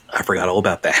 I forgot all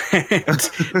about that.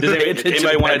 Does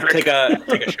anybody want to take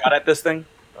a shot at this thing?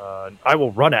 I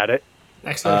will run at it.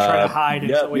 Next time, try to hide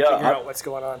until we figure out what's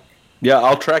going on. Yeah,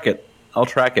 I'll track it.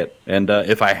 And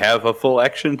if I have a full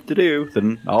action to do,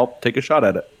 then I'll take a shot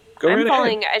at it. I'm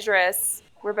following Edris.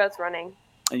 We're both running.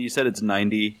 And you said it's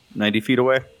 90 feet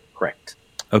away? Correct.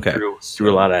 Okay.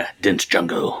 Through a lot of dense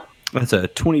jungle. That's a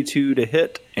 22 to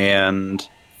hit and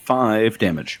 5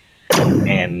 damage.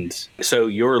 And so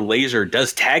your laser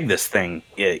does tag this thing,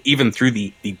 even through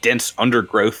the dense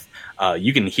undergrowth.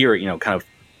 You can hear it, kind of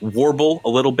warble a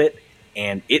little bit,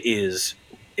 and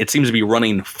it seems to be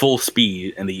running full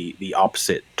speed in the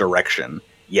opposite direction.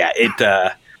 Yeah,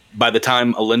 by the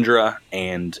time Alindra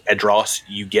and Edros,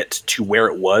 you get to where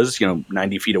it was,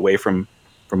 90 feet away from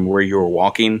where you were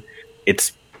walking,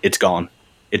 it's gone.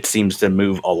 It seems to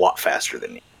move a lot faster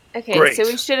than you. Okay, great. So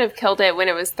we should have killed it when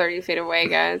it was 30 feet away,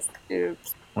 guys.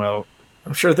 Oops. Well,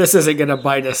 I'm sure this isn't going to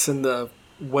bite us in the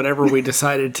whatever we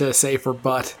decided to say for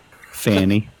butt.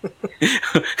 Fanny.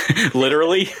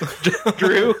 Literally,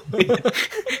 Drew?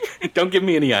 Don't give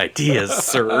me any ideas,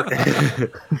 sir.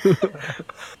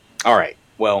 All right,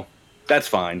 well, that's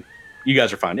fine. You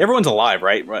guys are fine. Everyone's alive,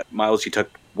 right? Miles, you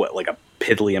took, like a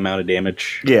piddly amount of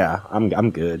damage? Yeah,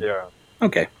 I'm good. Yeah.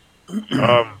 Okay.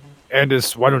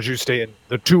 Andis, why don't you stay in?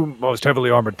 The two most heavily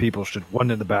armored people should one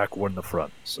in the back, one in the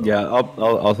front. So. Yeah,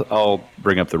 I'll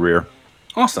bring up the rear.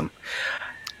 Awesome.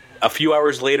 A few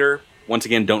hours later, once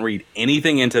again, don't read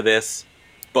anything into this,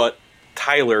 but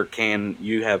Tyler, can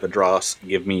you have Adros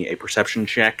give me a perception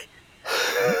check?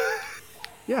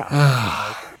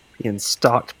 Yeah. In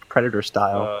stalked predator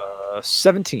style.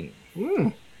 17.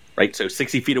 Right, so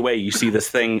 60 feet away, you see this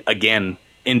thing again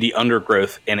in the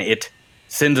undergrowth, and it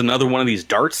sends another one of these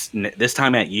darts, this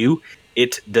time at you.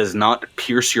 It does not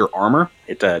pierce your armor.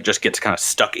 It just gets kind of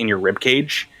stuck in your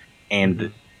ribcage,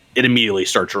 and it immediately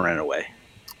starts running away.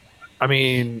 I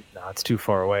mean, no, it's too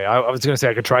far away. I was going to say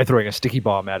I could try throwing a sticky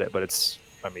bomb at it, but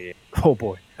oh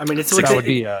boy. I mean, it's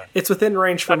within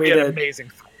range for me to...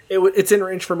 amazing. It's in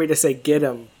range for me to say get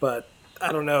him, but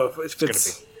I don't know if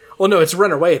it's... Well, no, it's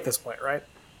run away at this point, right?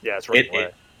 Yeah, it's run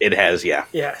away. It has, yeah.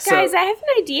 Yeah. Guys, I have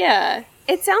an idea.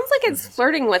 It sounds like it's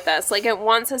flirting with us, like it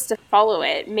wants us to follow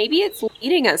it. Maybe it's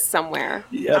leading us somewhere.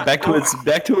 Yeah, back to its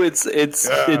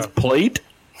plate.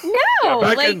 No,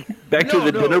 back to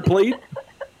the dinner plate.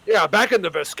 Yeah, back in the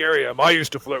Vescarium, I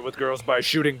used to flirt with girls by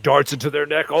shooting darts into their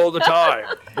neck all the time.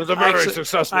 It was a very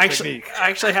successful technique. I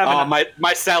actually have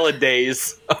my salad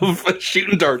days of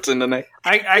shooting darts in the neck.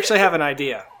 I actually have an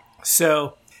idea.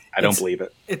 So I don't believe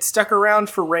it. It stuck around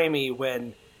for Raimi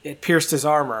when it pierced his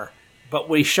armor, but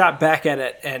we shot back at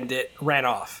it and it ran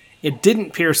off. It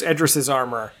didn't pierce Edris's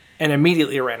armor and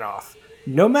immediately ran off.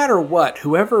 No matter what,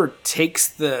 whoever takes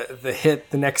the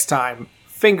hit the next time,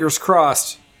 fingers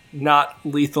crossed, not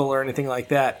lethal or anything like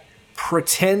that,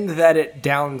 pretend that it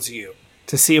downs you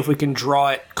to see if we can draw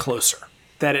it closer.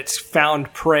 That it's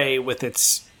found prey with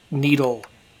its needle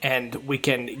and we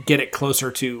can get it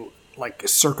closer to like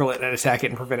circle it and attack it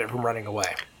and prevent it from running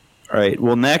away. All right.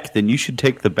 Well, Neck, then you should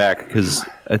take the back because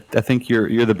I think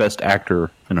you're the best actor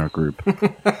in our group.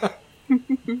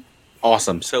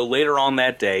 Awesome. So later on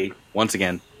that day, once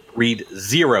again, read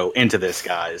 0 into this,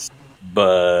 guys.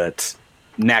 But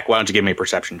Knack, why don't you give me a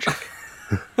perception check?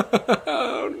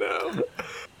 Oh no!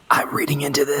 I'm reading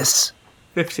into this.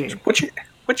 15. What's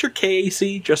your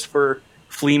KAC just for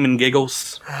Fleeman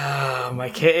giggles? My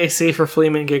KAC for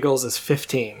Fleeman giggles is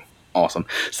 15. Awesome.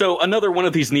 So another one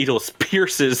of these needles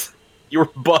pierces your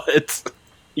butt,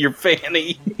 your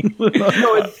fanny. No,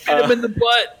 it hit him in the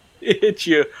butt. It hits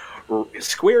you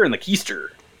square in the keister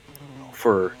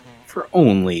for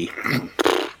only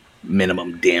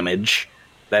minimum damage.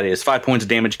 That is 5 points of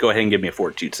damage. Go ahead and give me a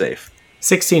fortitude save.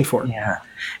 16 for it. Yeah.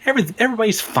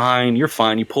 Everybody's fine. You're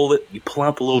fine. You pull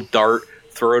out the little dart,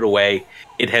 throw it away.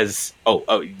 It has.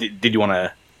 Did you want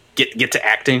to get to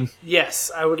acting?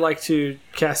 Yes, I would like to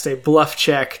cast a bluff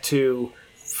check to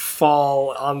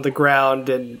fall on the ground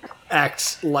and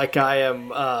act like I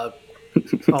am.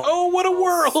 Oh, what a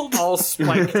world! All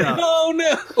spiked up. Oh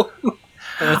no!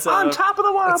 On top of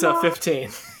the world. That's a 15.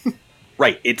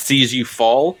 Right. It sees you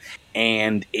fall,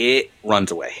 and it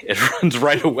runs away. It runs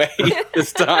right away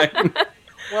this time.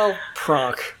 Well,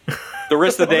 Pronk. The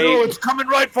rest of the day... Oh, no, it's coming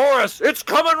right for us! It's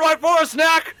coming right for us,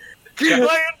 Knack! Keep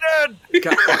laying dead!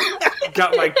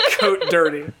 Got my coat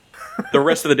dirty. The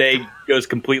rest of the day goes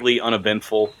completely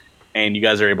uneventful, and you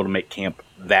guys are able to make camp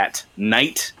that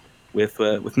night with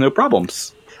no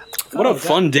problems. What a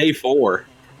fun day 4.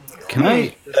 Can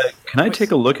I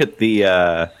take a look at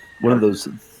the one of those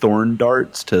thorn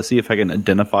darts to see if I can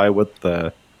identify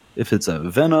if it's a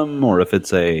venom or if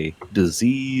it's a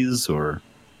disease or...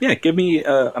 Yeah, give me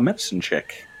a medicine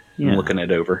check. Yeah. I'm looking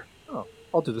it over. Oh,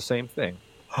 I'll do the same thing.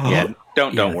 Yeah,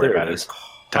 don't worry about it,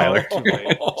 Tyler.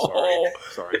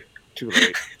 Sorry. Too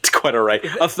late. It's quite all right.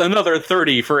 Another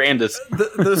 30 for Andis.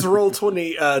 Those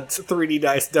Roll20 3D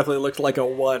dice definitely looked like a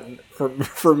 1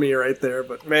 for me right there,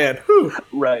 but man, whew.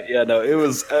 Right, yeah, no, it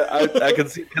was, I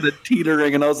could see kind of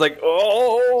teetering, and I was like,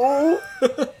 oh!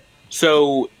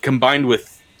 So, combined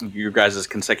with your guys'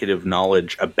 consecutive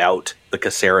knowledge about the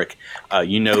Ksarik,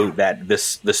 you know that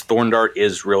this thorn dart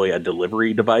is really a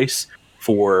delivery device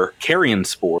for carrion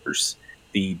spores,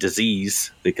 the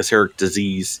Ksarik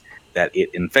disease that it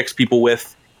infects people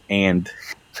with and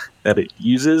that it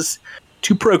uses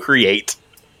to procreate.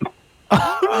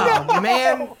 Oh,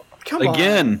 man. Come on.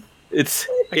 Again.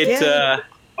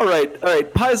 All right,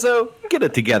 Paizo, get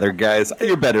it together, guys.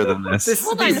 You're better than this.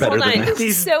 Hold on.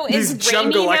 So is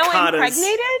Raimi now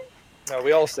impregnated? No,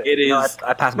 we all say it is. No,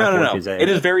 I passed my fortitude save. It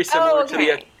is very similar to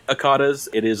the Akatas.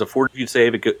 It is a fortitude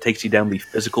save. It takes you down the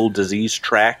physical disease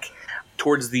track.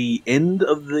 Towards the end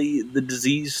of the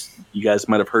disease, you guys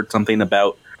might have heard something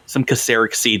about some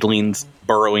Ksarik seedlings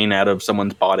burrowing out of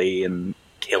someone's body and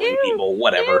killing people,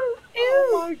 whatever.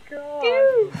 Oh my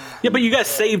god. Yeah, but you guys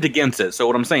saved against it, so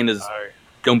what I'm saying is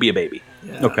don't be a baby.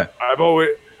 Yeah. Okay.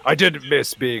 I didn't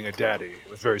miss being a daddy. It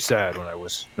was very sad when I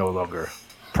was no longer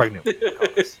pregnant.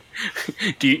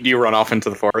 Do you run off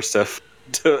into the forest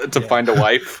to find a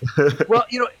wife? Well,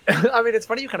 I mean, it's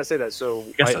funny you kind of say that. So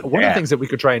one of the things that we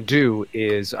could try and do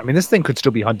is, I mean, this thing could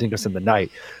still be hunting us in the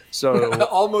night. So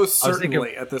almost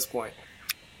certainly at this point.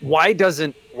 Why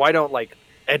don't like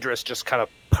Edris just kind of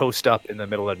post up in the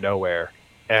middle of nowhere,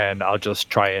 and I'll just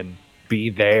try and be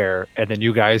there, and then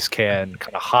you guys can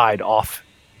kind of hide off,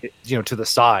 to the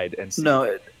side and see.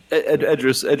 No,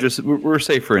 Edris, we're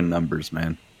safer in numbers,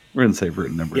 man. We're in safer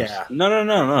in numbers. Yeah.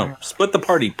 No. Split the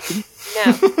party.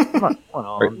 No. Come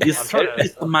on.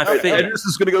 My face. Edris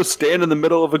is going to go stand in the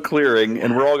middle of a clearing,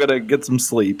 and we're all going to get some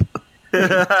sleep.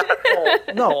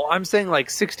 No, I'm saying like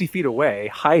 60 feet away,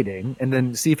 hiding, and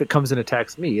then see if it comes and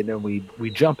attacks me, and then we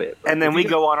jump it. And then we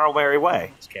go on our merry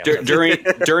way.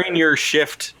 During your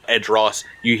shift, Edros,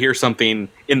 you hear something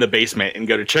in the basement and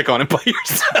go to check on it by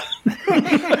yourself.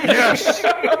 Yes!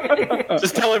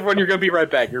 Just tell everyone you're going to be right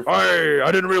back. You're fine.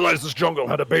 I didn't realize this jungle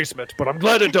had a basement, but I'm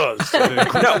glad it does.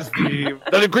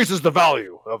 That increases the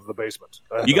value of the basement.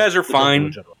 You guys are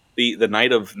fine. The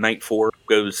night of night 4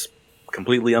 goes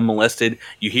completely unmolested.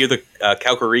 You hear the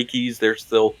Ksarik. They're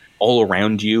still all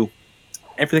around you.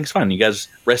 Everything's fine. You guys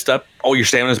rest up. All your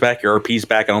stamina's back. Your RP's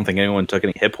back. I don't think anyone took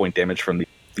any hit point damage from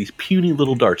these puny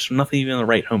little darts. Nothing even to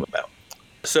write home about.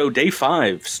 So day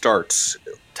 5 starts.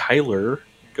 Tyler,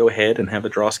 go ahead and have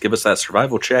Adros give us that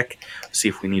survival check. See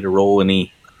if we need to roll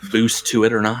any boost to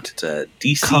it or not. It's a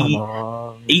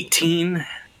DC 18.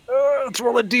 Let's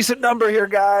roll a decent number here,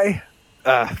 guy.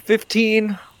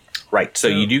 15. Right, so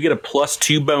you do get a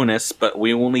 +2 bonus, but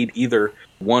we will need either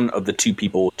one of the 2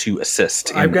 people to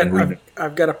assist. I've got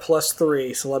a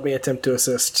 +3, so let me attempt to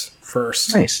assist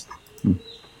first. Nice.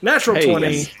 Natural 20.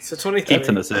 Yes. So 20. Keeps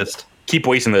an assist. Keep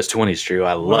wasting those 20s, Drew.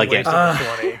 I like it.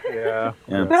 20. Yeah.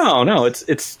 No,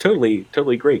 it's totally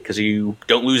great because you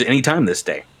don't lose any time this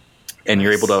day, and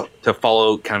you're able to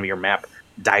follow kind of your map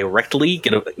directly.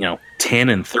 Get 10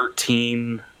 and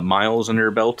 13 miles under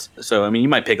your belt. So I mean, you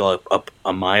might pick up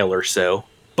a mile or so.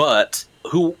 But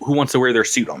who wants to wear their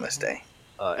suit on this day?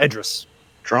 Edris.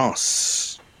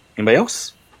 Dross. Anybody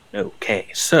else? Okay,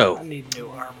 so I need new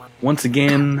armor. Once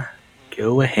again,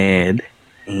 go ahead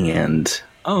and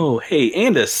hey,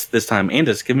 Andis this time.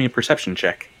 Andis, give me a perception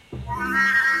check.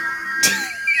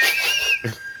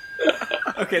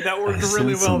 Okay, that worked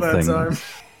really well that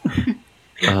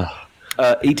time.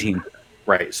 18.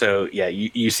 Right, so yeah,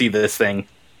 you see this thing.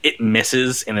 It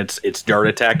misses, and its dart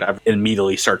attack it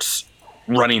immediately starts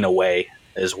running away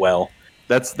as well.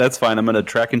 That's fine. I'm going to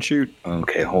track and shoot.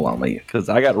 Okay, hold on, because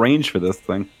I got range for this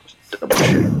thing.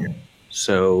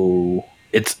 So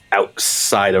it's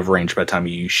outside of range by the time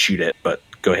you shoot it, but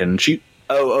go ahead and shoot.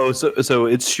 So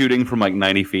it's shooting from like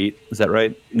 90 feet. Is that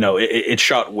right? No, it's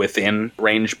shot within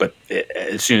range, but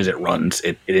as soon as it runs,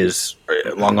 it is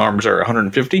long arms are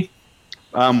 150.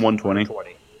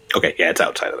 120. Okay, yeah, it's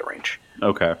outside of the range.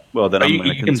 Okay, well then I'm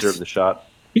going to conserve the shot.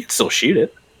 You can still shoot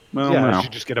it. Well, yeah, no. you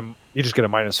just get a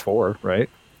 -4, right?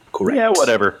 Correct. Yeah,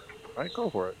 whatever. All right, go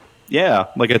for it. Yeah,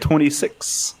 like a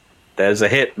 26. That is a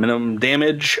hit. Minimum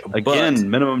damage again.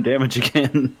 Minimum damage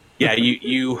again. Yeah,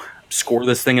 you score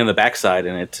this thing in the backside,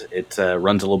 and it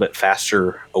runs a little bit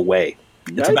faster away.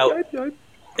 It's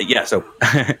yeah. So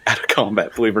out of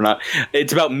combat, believe it or not,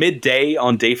 it's about midday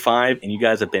on day 5, and you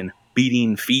guys have been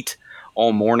beating feet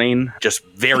all morning, just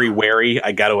very wary.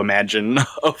 I got to imagine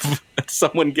of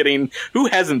someone who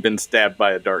hasn't been stabbed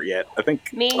by a dart yet. I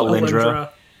think me, Alindra.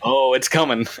 Oh, it's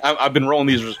coming. I've been rolling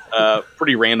these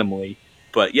pretty randomly,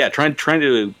 but yeah, trying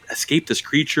to escape this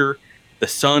creature. The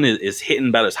sun is hitting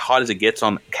about as hot as it gets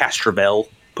on Castrovel,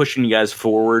 pushing you guys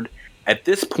forward. At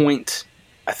this point,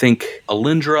 I think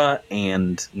Alindra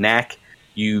and Knack,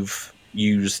 you've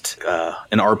used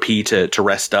an RP to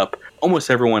rest up.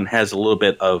 Almost everyone has a little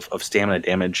bit of stamina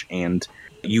damage, and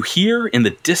you hear in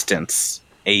the distance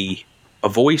a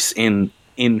voice in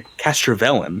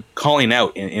Castrovellan calling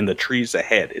out in the trees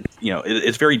ahead.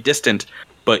 It's very distant,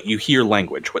 but you hear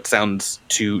language. What sounds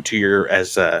to your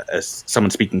as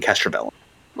someone speaking Castrovellan.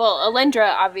 Well,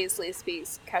 Alindra obviously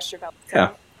speaks Castrovellan. So.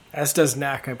 Yeah, as does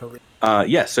Knack, I believe.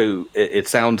 Yeah. So it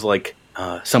sounds like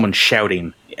someone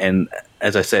shouting, and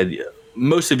as I said,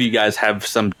 most of you guys have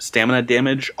some stamina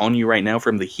damage on you right now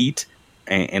from the heat,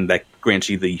 and that grants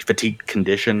you the fatigue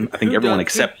condition. I think everyone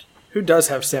except... Who does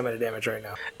have stamina damage right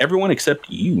now? Everyone except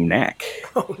you, Knack.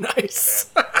 Oh, nice.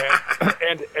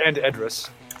 and Edris.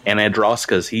 And Edros,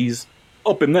 because he's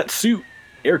up in that suit,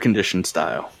 air-conditioned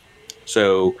style.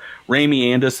 So, Raimi,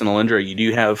 Andis, and Alindra, you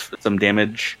do have some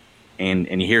damage,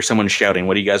 and you hear someone shouting.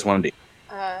 What do you guys want to do?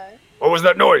 What was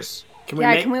that noise?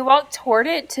 Can we walk toward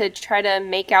it to try to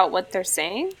make out what they're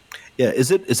saying? Yeah, is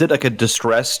it like a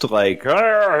distressed like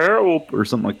help or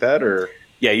something like that, or?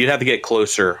 Yeah, you'd have to get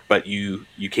closer, but you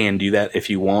can do that if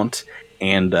you want.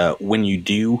 And when you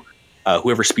do,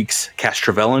 whoever speaks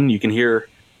Castrovellan, you can hear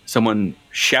someone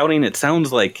shouting. It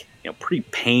sounds like pretty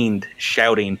pained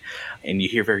shouting, and you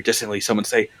hear very distantly someone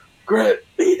say, "Grant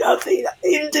me nothing,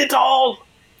 end it all."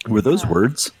 Were those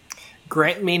words?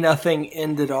 Grant me nothing,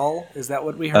 end it all. Is that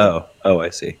what we heard? Oh, I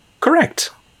see.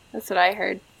 Correct. That's what I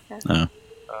heard. Yeah.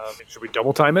 Oh. Should we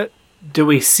double time it? Do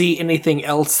we see anything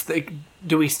else?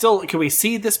 Can we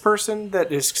see this person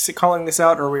that is calling this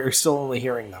out, or are we still only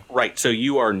hearing them? Right, so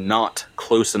you are not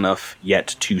close enough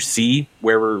yet to see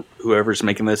whoever's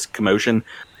making this commotion,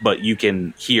 but you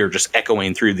can hear just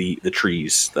echoing through the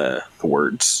trees the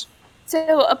words.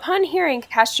 So upon hearing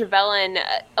Castrovellan,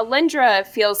 Alindra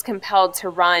feels compelled to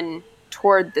run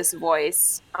toward this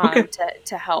voice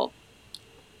to help.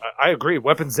 I agree.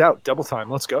 Weapons out. Double time.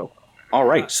 Let's go. All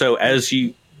right, so as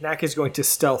you... Knack is going to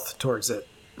stealth towards it.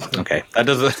 Okay, that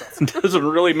doesn't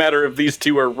really matter if these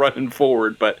two are running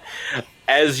forward, but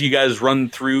as you guys run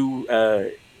through,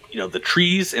 the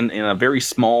trees in a very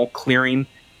small clearing,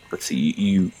 let's see,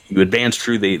 you advance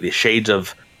through the shades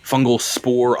of fungal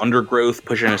spore undergrowth,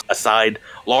 pushing aside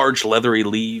large leathery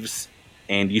leaves,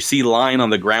 and you see lying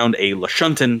on the ground a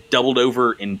Lashuntan doubled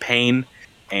over in pain,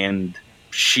 and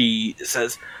she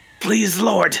says, "Please,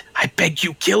 Lord, I beg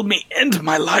you, kill me, end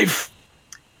my life."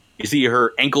 You see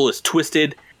her ankle is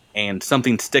twisted, and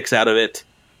something sticks out of it.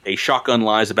 A shotgun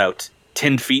lies about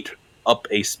 10 feet up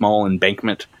a small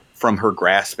embankment from her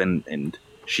grasp, and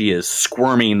she is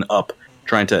squirming up,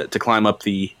 trying to climb up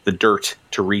the dirt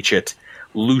to reach it.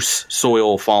 Loose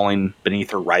soil falling beneath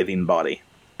her writhing body.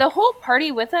 The whole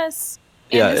party with us?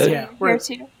 Yeah, here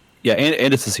too? Yeah,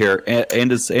 Andis is here.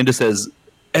 Andis says,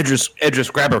 Edris,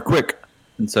 grab her quick.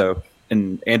 And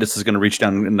Andis is going to reach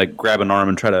down and like grab an arm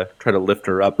and try to lift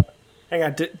her up. Hang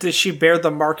on, does she bear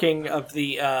the marking of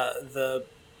the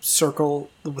circle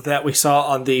that we saw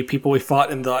on the people we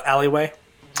fought in the alleyway?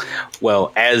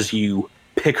 Well, as you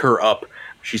pick her up,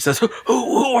 she says,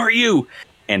 "Who are you?"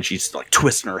 And she's like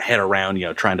twisting her head around,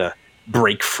 trying to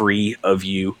break free of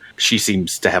you. She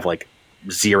seems to have like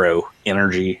zero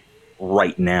energy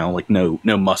right now, like no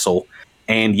muscle.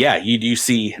 And yeah, you do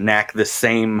see Knack the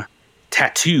same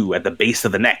tattoo at the base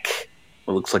of the neck.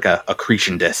 It looks like a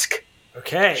accretion disc.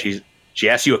 Okay. She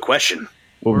asked you a question.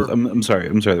 I'm sorry.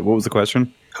 What was the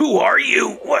question? Who are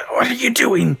you? What are you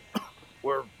doing?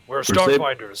 We're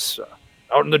Starfinders.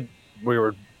 We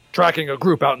were tracking a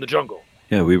group out in the jungle.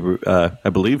 Yeah, we were. I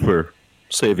believe we're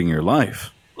saving your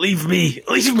life. Leave me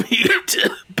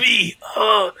be.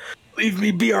 Leave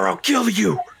me be, or I'll kill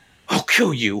you. I'll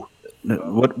kill you.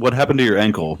 What happened to your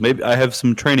ankle? Maybe I have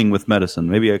some training with medicine.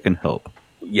 Maybe I can help.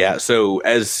 Yeah. So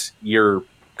as you're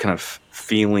kind of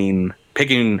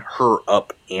picking her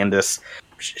up, Andis,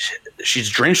 she's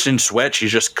drenched in sweat.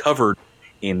 She's just covered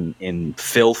in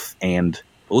filth, and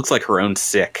it looks like her own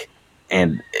sick.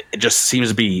 And it just seems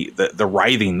to be the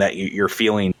writhing that you're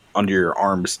feeling under your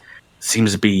arms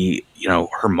seems to be,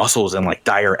 her muscles in like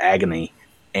dire agony.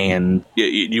 And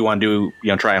you want to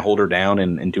try and hold her down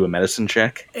and do a medicine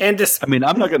check? Andis, I mean,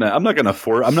 I'm not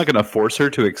gonna force her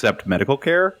to accept medical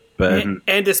care, but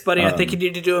Andis, buddy, I think you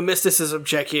need to do a mysticism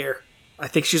check here. I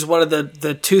think she's one of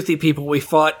the toothy people we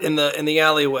fought in the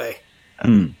alleyway.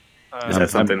 Is that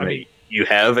something that you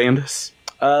have, Andis?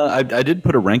 I did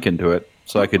put a rank into it,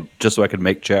 so I could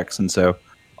make checks, and so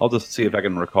I'll just see if I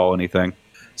can recall anything.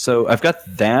 So I've got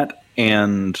that,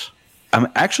 and I'm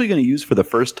actually going to use for the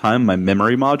first time my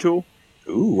memory module.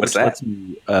 Ooh, what's that? Lets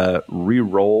me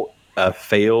re-roll a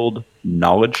failed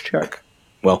knowledge check.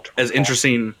 Well, as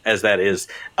interesting as that is,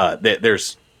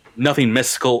 there's nothing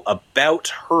mystical about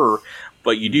her,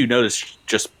 but you do notice,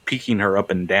 just peeking her up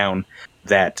and down,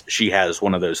 that she has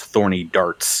one of those thorny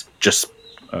darts just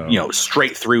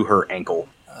straight through her ankle.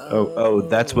 Oh,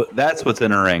 that's what's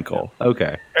in her ankle.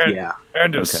 Okay.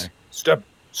 Andis, okay.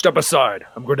 Step aside.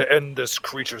 I'm going to end this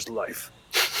creature's life.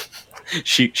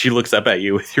 She looks up at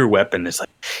you with your weapon and is like,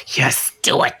 "Yes,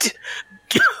 do it.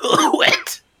 Do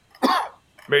it."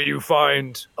 May you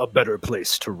find a better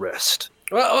place to rest.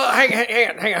 Well, hang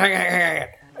on.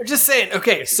 I'm just saying.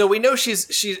 Okay, so we know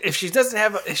if she doesn't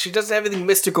have anything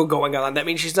mystical going on, that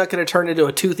means she's not going to turn into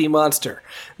a toothy monster.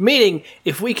 Meaning,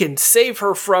 if we can save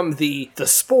her from the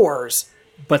spores,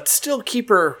 but still keep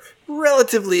her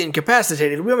relatively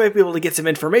incapacitated, we might be able to get some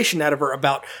information out of her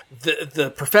about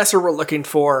the professor we're looking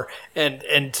for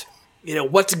and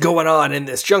what's going on in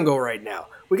this jungle right now.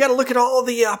 We got to look at all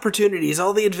the opportunities,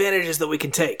 all the advantages that we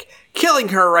can take. Killing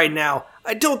her right now,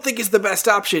 I don't think is the best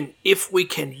option if we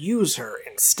can use her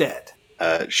instead.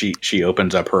 She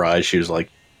opens up her eyes. She was like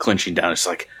clenching down. It's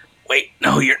like, wait,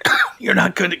 no, you're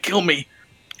not going to kill me.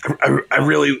 I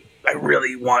really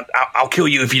want. I'll kill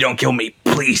you if you don't kill me,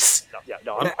 please.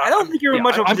 I don't think you're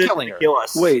much of a killing her. Kill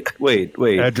us. Wait.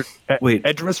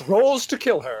 Edris rolls to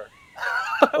kill her.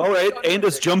 All right,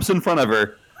 Andis jumps in front of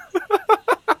her.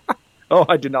 Oh,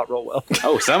 I did not roll well.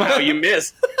 Oh, somehow you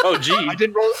missed. Oh, gee. I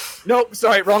didn't roll. Nope,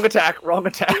 sorry, wrong attack.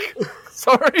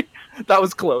 Sorry, that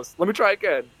was close. Let me try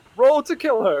again. Roll to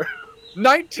kill her.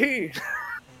 19.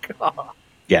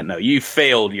 Yeah, no, you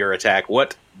failed your attack.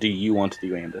 What do you want to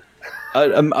do, Anda?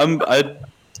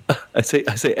 I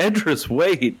say, Edris,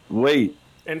 wait.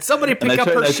 And somebody And pick up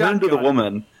her I turn to the shotgun.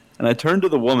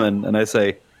 woman, and I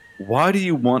say, "Why do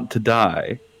you want to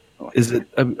die? Is it?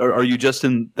 Are you just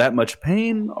in that much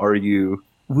pain? Are you?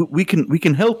 We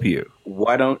can help you.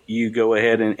 Why don't you go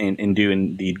ahead and do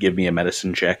indeed give me a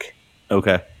medicine check?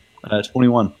 Okay,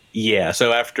 21. Yeah.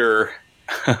 So after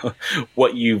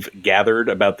what you've gathered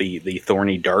about the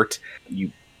thorny dart,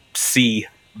 you see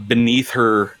beneath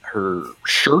her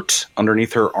shirt,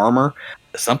 underneath her armor,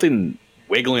 something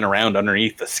wiggling around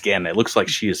underneath the skin. It looks like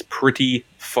she is pretty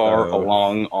far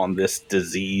along on this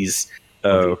disease.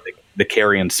 The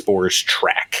carrion spores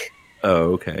track.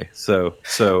 Oh, okay. So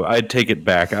I'd take it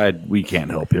back. We can't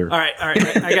help here. All right.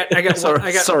 I got.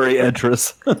 Sorry,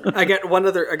 Edris. I got one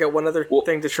other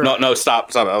thing to try. No,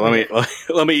 stop.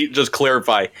 Let me just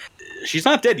clarify. She's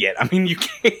not dead yet. I mean,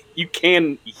 you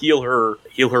can heal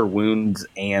her wounds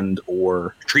and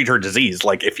or treat her disease.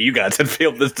 Like if you guys had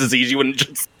failed this disease, you wouldn't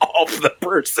just off the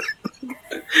person.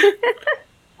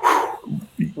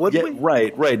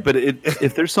 Right. But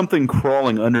if there's something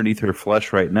crawling underneath her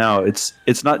flesh right now,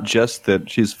 it's not just that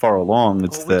she's far along.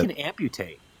 It's that we can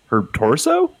amputate her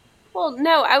torso. Well,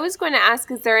 no, I was going to ask,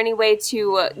 is there any way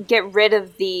to get rid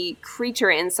of the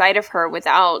creature inside of her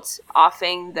without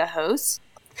offing the host?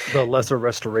 The lesser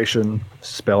restoration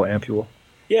spell ampule.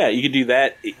 Yeah, you could do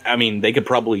that. I mean, they could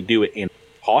probably do it in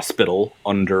hospital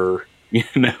under,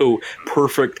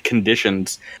 perfect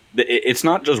conditions. It's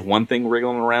not just one thing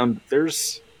wriggling around.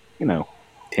 There's, 10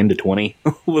 to 20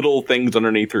 little things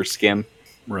underneath her skin.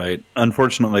 Right.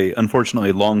 Unfortunately,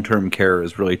 long-term care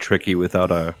is really tricky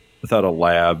without a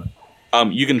lab.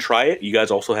 You can try it. You guys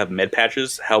also have med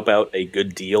patches. Help out a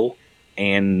good deal.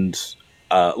 And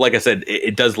like I said,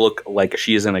 it does look like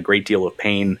she is in a great deal of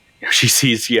pain. She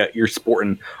sees you're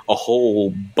sporting a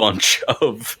whole bunch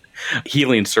of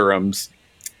healing serums.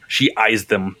 She eyes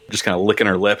them, just kind of licking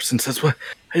her lips, and says, "Well,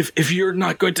 if you're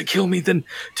not going to kill me, then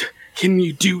can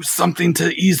you do something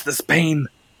to ease this pain?"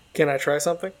 Can I try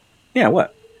something? Yeah,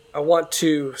 what? I want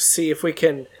to see if we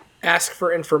can ask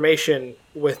for information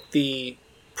with the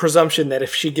presumption that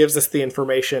if she gives us the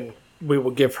information, we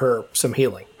will give her some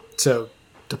healing. So,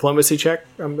 diplomacy check,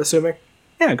 I'm assuming?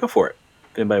 Yeah, go for it.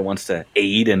 If anybody wants to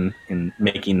aid in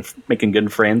making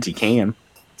good friends, you can.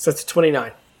 So that's a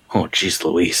 29. Oh, jeez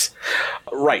Louise.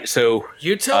 Right, so...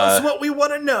 You tell us what we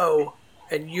want to know,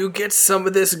 and you get some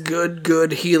of this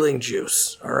good healing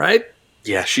juice, all right?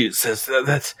 Yeah, she says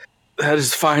that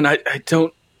is fine. I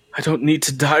don't need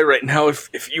to die right now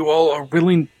if you all are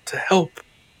willing to help.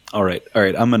 All right.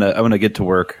 I'm gonna get to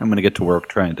work.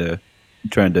 Trying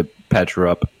to patch her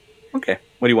up. Okay.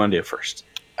 What do you want to do first?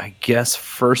 I guess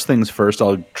first things first.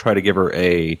 I'll try to give her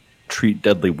a treat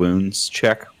deadly wounds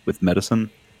check with medicine.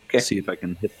 Okay. See if I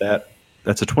can hit that.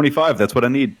 That's a 25. That's what I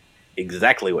need.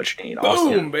 Exactly what you need. Boom,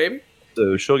 Awesome. baby.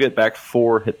 So she'll get back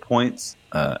 4 hit points.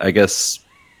 I guess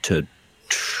to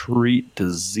treat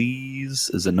disease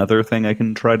is another thing I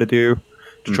can try to do.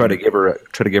 To try to give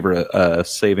her a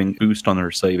saving boost on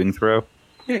her saving throw.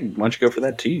 Yeah, why don't you go for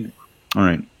that too? All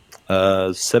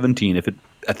right, 17.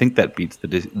 I think that beats the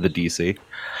DC.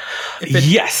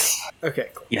 Yes. Okay,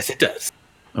 cool. Yes, it does.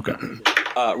 Okay.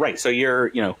 Right. So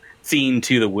you're seeing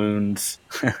to the wounds,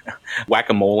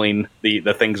 whack-a-moling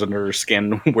the things under her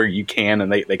skin where you can,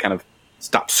 and they kind of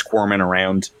stop squirming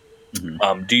around.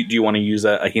 Mm-hmm. Do you want to use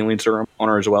a healing serum on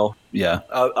her as well? Yeah,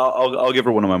 I'll give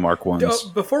her one of my Mark ones.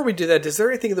 Before we do that, is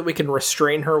there anything that we can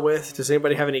restrain her with? Does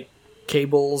anybody have any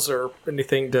cables or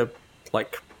anything to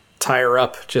tie her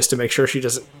up just to make sure she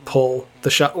doesn't pull the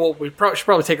shot? Well, we should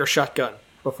probably take her shotgun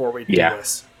before we do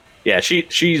this. Yeah,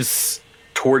 she's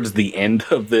towards the end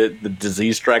of the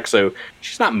disease track, so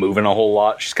she's not moving a whole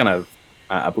lot. She's kind of,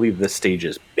 I believe this stage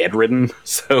is bedridden,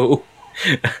 so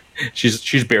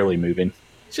she's barely moving.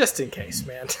 Just in case,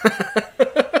 man.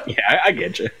 Yeah, I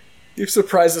get you. You've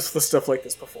surprised us with stuff like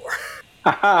this before.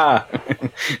 Haha!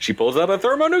 She pulls out a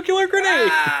thermonuclear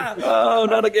grenade. Oh,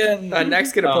 not again!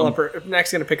 Next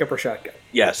gonna pick up her shotgun.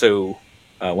 Yeah. So,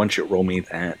 why don't you roll me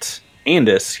that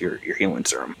Andis your healing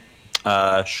serum?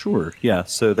 Sure. Yeah.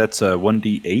 So that's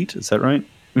 1d8. Is that right?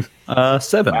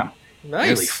 7. Wow. Nice.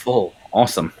 Really full.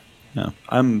 Awesome. Yeah.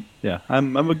 I'm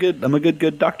a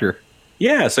good doctor.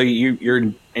 Yeah. So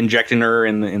you're injecting her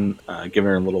and giving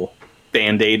her a little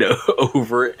Band-Aid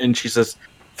over it, and she says,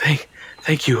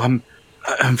 "Thank you.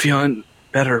 I'm feeling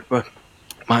better, but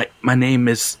my name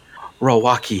is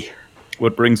Rawaki."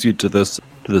 What brings you to this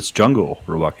jungle,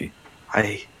 Rawaki?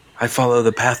 I follow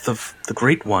the path of the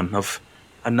Great One, of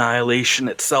annihilation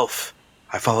itself.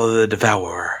 I follow the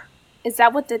Devourer. Is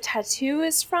that what the tattoo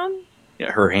is from?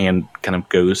 Yeah, her hand kind of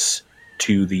goes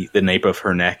to the nape of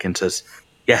her neck and says,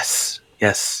 yes,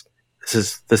 this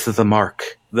is the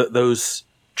mark. Those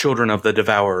children of the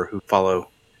Devourer who follow.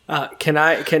 Can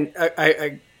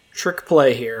I trick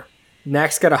play here?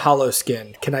 Knack's got a hollow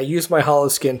skin. Can I use my hollow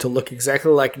skin to look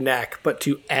exactly like Knack, but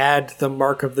to add the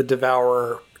mark of the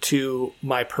Devourer to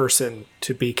my person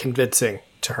to be convincing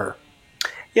to her?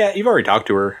 Yeah, you've already talked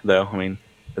to her, though. I mean,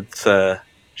 it's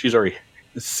she's already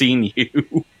seen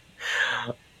you.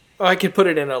 I could put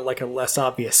it in a less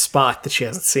obvious spot that she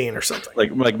hasn't seen or something.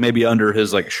 Like maybe under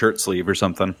his shirt sleeve or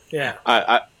something. Yeah.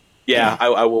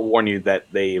 I will warn you that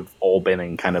they've all been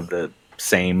in kind of the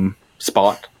same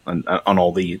spot on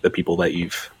all the people that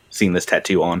you've seen this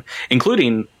tattoo on,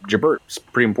 including Jabert. It's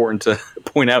pretty important to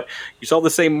point out you saw the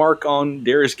same mark on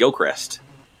Darius Gilchrist.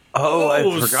 Oh,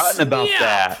 I'd forgotten about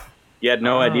that. You had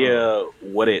no idea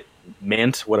what it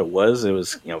meant, what it was. It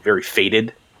was, very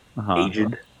faded,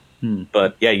 aged.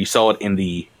 But yeah, you saw it in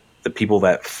the people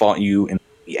that fought you in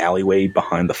the alleyway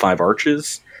behind the 5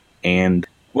 arches. And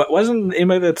wasn't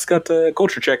anybody that's got a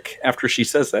culture check after she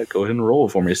says that? Go ahead and roll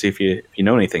for me to see if you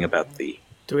know anything about the...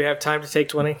 Do we have time to take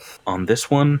 20? On this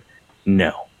one,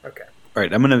 no. Okay. All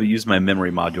right, I'm going to use my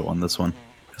memory module on this one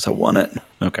because I won it.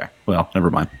 Okay, well, never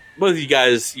mind. Both of you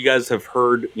guys have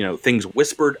heard, things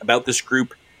whispered about this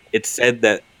group. It's said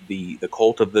that the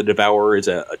cult of the Devourer is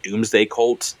a doomsday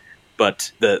cult,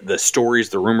 but the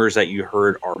stories, the rumors that you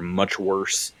heard are much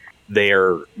worse.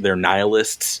 They're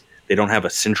nihilists. They don't have a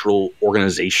central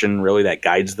organization really that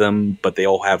guides them, but they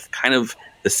all have kind of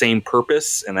the same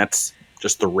purpose, and that's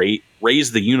just to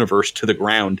raise the universe to the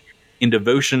ground in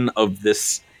devotion of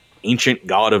this ancient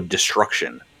god of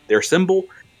destruction. Their symbol,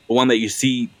 the one that you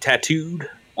see tattooed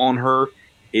on her,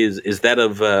 is that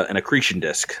of an accretion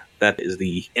disk. That is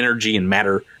the energy and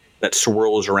matter that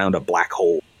swirls around a black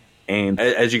hole. And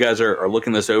as you guys are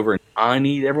looking this over, I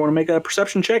need everyone to make a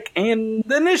perception check and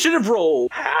the initiative roll.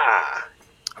 I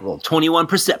rolled 21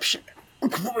 perception.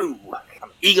 I'm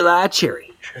Eagle-Eyed Cherry.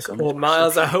 Well,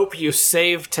 Miles, I hope you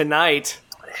save tonight.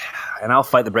 And I'll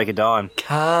fight the break of dawn.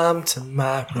 Come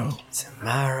tomorrow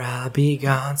I'll be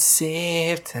gone,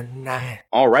 save tonight.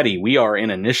 Alrighty, we are in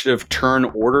initiative turn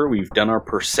order. We've done our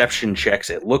perception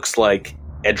checks. It looks like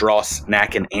Edros,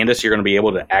 Knack, and Andis, you're going to be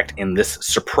able to act in this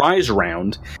surprise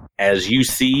round as you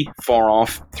see far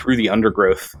off through the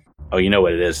undergrowth. Oh, you know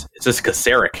what it is. It's this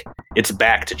Ksarik. It's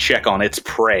back to check on its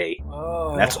prey.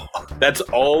 Oh. That's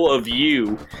all of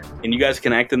you. And you guys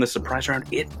can act in the surprise round.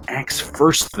 It acts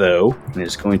first, though, and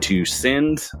is going to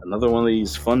send another one of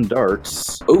these fun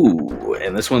darts. Ooh,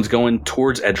 and this one's going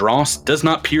towards Edros. Does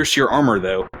not pierce your armor,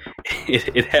 though.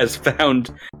 It has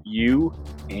found you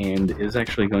and is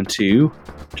actually going to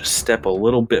just step a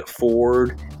little bit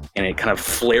forward, and it kind of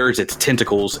flares its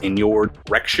tentacles in your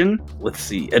direction. Let's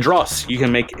see. Edros, you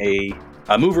can make a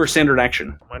move or standard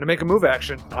action. I'm going to make a move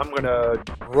action. I'm going to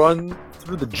run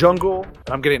through the jungle, and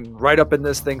I'm getting right up in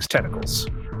this thing's tentacles.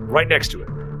 Right next to it.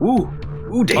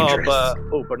 Ooh, dangerous.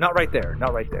 But not right there.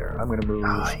 Not right there. I'm going to move.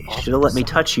 Oh, you should have let me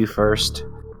touch you first.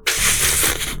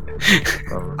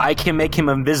 I can make him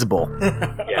invisible.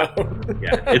 Yeah.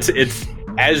 It's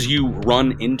as you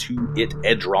run into it,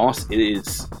 Edros, it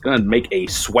is going to make a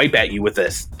swipe at you with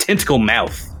this tentacle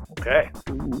mouth. Okay.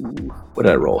 Ooh, what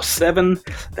did I roll? 7.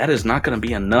 That is not going to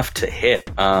be enough to hit.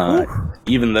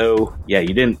 Even though, you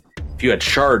didn't. If you had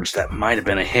charged, that might have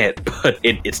been a hit. But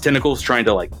its tentacles trying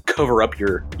to cover up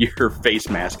your face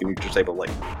mask, and you're just able to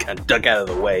kind of duck out of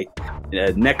the way.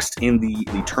 Next in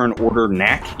the turn order,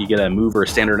 Knack, you get a move or a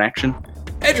standard action.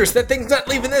 Edris, that thing's not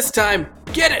leaving this time.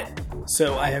 Get it.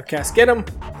 So I have cast Get 'em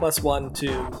 +1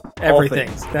 to everything.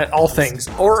 All things,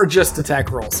 or just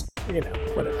attack rolls.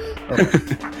 Whatever.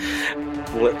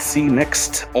 Let's see.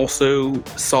 Next, also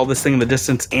saw this thing in the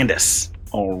distance. Andis.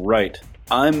 All right.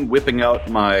 I'm whipping out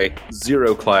my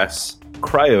 0 class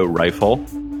cryo rifle,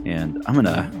 and I'm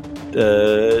gonna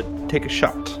take a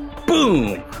shot.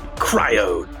 Boom!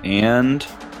 Cryo. And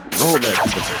roll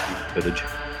that footage.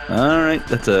 All right,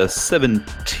 that's a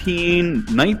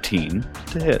 19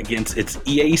 to hit. Against its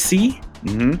EAC?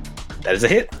 Mm-hmm. That is a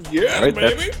hit. Yeah, right,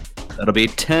 baby. That'll be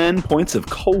 10 points of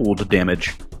cold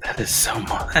damage. That is so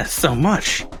much. That's so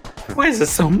much. Why is it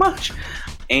so much?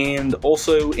 And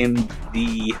also in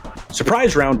the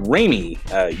surprise round, Raimi,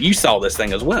 you saw this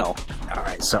thing as well. All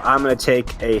right, so I'm going to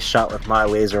take a shot with my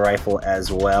laser rifle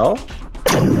as well.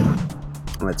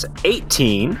 That's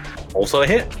 18. Also a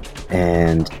hit.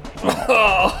 And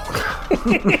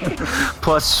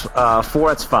plus 4,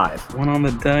 that's 5. 1 on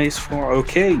the dice, 4.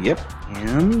 Okay, yep.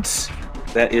 And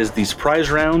that is the surprise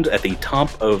round at the top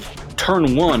of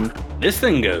turn 1. This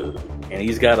thing goes. and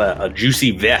he's got a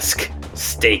juicy Vesk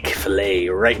steak fillet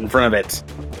right in front of it.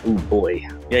 Ooh, boy.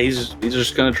 Yeah, he's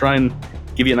just going to try and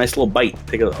give you a nice little bite.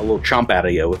 Take a little chomp out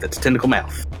of you with its tentacle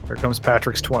mouth. Here comes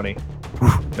Patrick's 20.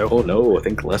 Nope. Oh, no, I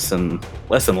think less than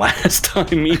last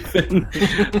time, even.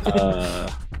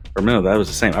 Or no, that was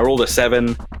the same. I rolled a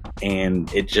 7,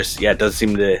 and it just, it does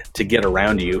seem to get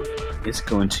around you. It's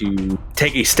going to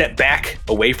take a step back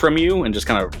away from you and just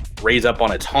kind of raise up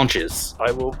on its haunches.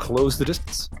 I will close the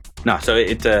distance. No, so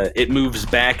it moves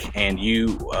back, and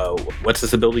you, what's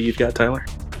this ability you've got, Tyler?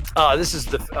 This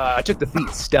is I took the feat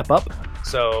step up.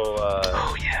 So,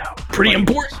 oh yeah, pretty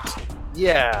important.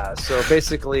 Yeah, so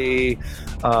basically,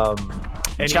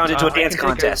 challenge into a dance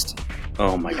contest.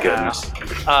 Oh my goodness.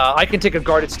 I can take a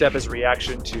guarded step as a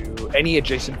reaction to any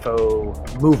adjacent foe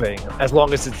moving, as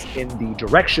long as it's in the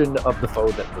direction of the foe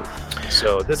that moved.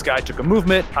 So this guy took a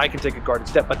movement, I can take a guarded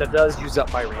step, but that does use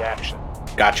up my reaction.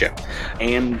 Gotcha.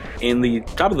 And in the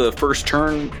top of the first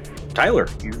turn, Tyler,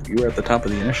 you were at the top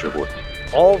of the initiative board.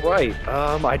 All right.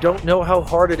 I don't know how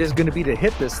hard it is going to be to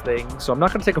hit this thing, so I'm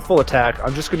not going to take a full attack.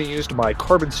 I'm just going to use my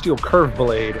carbon steel curve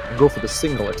blade and go for the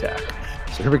single attack.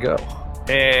 So here we go.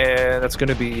 And that's going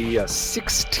to be a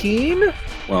 16.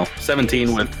 Well,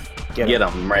 17 with get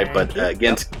him, right? But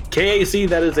against KAC,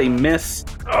 that is a miss.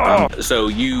 So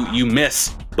you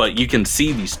miss, but you can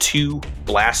see these 2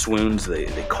 blast wounds,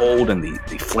 the cold and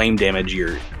the flame damage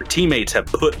your teammates have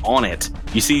put on it.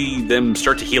 You see them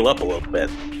start to heal up a little bit.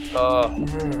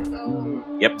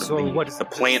 Yep. So what is the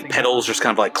plant petals just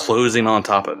kind of like closing on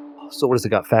top of it. So what has it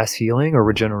got? Fast healing or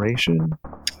regeneration?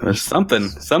 Something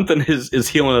is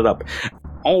healing it up.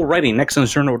 Alrighty, next on the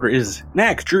turn order is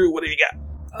Nax. Drew, what do you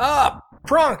got?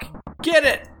 Prunk, get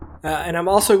it! And I'm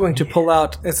also going to pull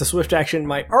out, as a swift action,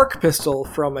 my arc pistol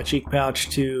from a cheek pouch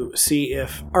to see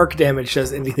if arc damage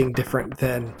does anything different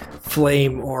than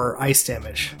flame or ice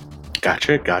damage.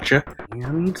 Gotcha.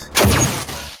 And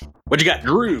what you got,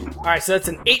 Drew? All right, so that's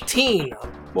an 18.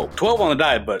 Well, 12 on the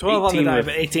die, but 12 on the die, with,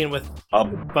 but 18 with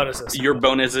bonuses. Your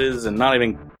bonuses, and not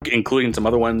even including some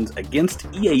other ones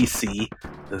against EAC.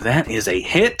 That is a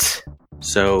hit.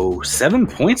 So 7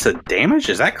 points of damage?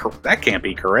 Is that that can't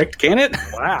be correct, can it?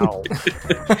 Wow.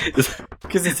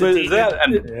 Because it's a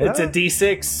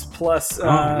D6 plus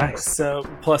nice.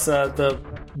 plus the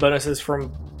bonuses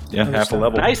from half a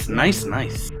level. Nice.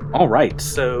 All right,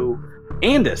 so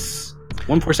Andis,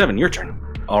 147, your turn.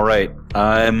 All right,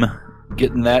 I'm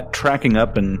getting that tracking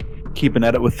up and keeping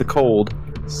at it with the cold.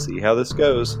 See how this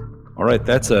goes. All right,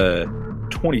 that's a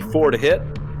 24 to hit.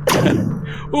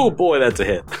 Oh boy, that's a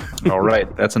hit. All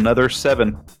right, that's another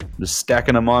 7. Just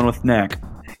stacking them on with Knack.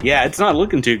 Yeah, it's not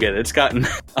looking too good. It's gotten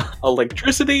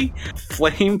electricity,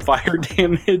 flame, fire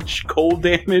damage, cold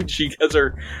damage. You guys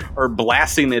are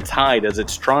blasting its hide as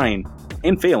it's trying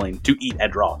and failing to eat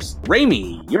at drops.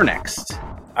 Raimi, you're next.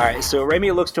 All right, so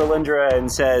Raimi looks to Alindra and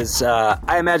says,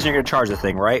 I imagine you're going to charge the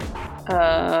thing, right?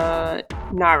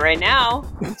 Not right now.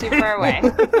 I'm too far away.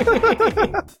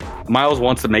 Miles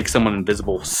wants to make someone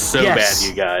invisible so bad,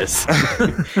 you guys.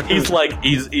 he's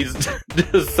just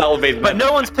salivating. But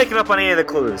no one's picking up on any of the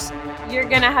clues. You're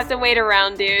gonna have to wait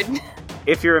around, dude.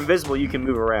 If you're invisible, you can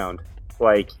move around.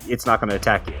 Like, it's not going to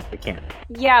attack you. It can't.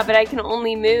 Yeah, but I can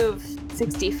only move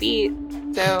 60 feet,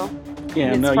 so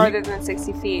it's farther than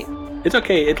 60 feet. It's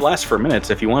okay. It lasts for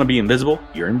minutes. If you want to be invisible,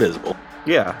 you're invisible.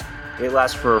 Yeah. It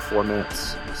lasts for 4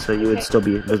 minutes, so you would still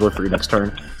be invisible for your next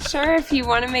turn. Sure, if you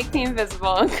want to make me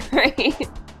invisible, great.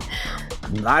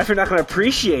 Not if you're not going to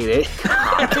appreciate it.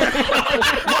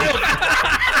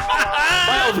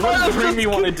 Miles, what does Raimi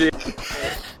want to do?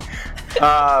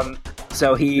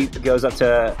 So he goes up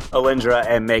to Alindra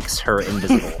and makes her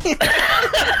invisible.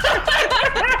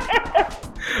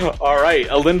 All right,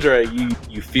 Alindra,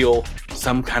 you feel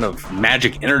some kind of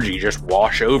magic energy just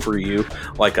wash over you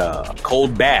like a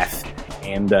cold bath,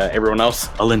 and everyone else,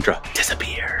 Alindra,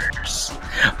 disappears.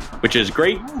 Which is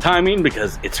great timing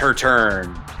because it's her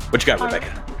turn. What you got,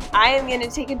 Rebecca? I am going to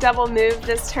take a double move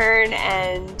this turn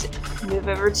and move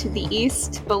over to the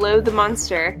east below the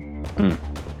monster.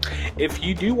 If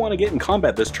you do want to get in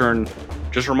combat this turn,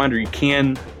 just a reminder, you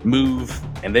can move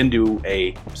and then do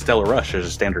a Stellar Rush as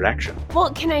a standard action. Well,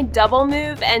 can I double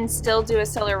move and still do a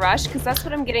Stellar Rush? Because that's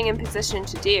what I'm getting in position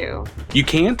to do. You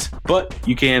can't, but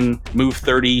you can move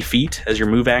 30 feet as your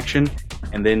move action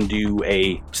and then do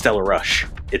a Stellar Rush.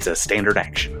 It's a standard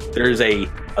action. There's a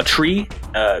tree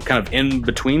kind of in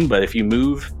between, but if you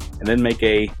move and then make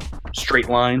a straight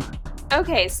line...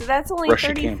 Okay, so that's only Rush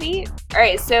 30 feet?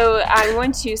 Alright, so I'm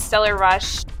going to Stellar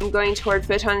Rush. I'm going toward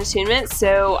Photon Attunement,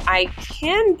 so I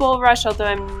can Bull Rush, although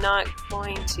I'm not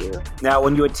going to. Now,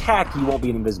 when you attack, you won't be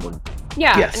invisible.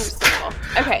 Yeah. Yes.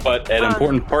 Understandable. Okay. But an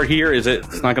important part here is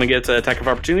it's not going to get an attack of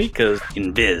opportunity because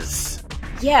invis.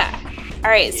 Yeah. All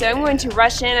right, so I'm going to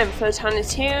rush in. I'm photon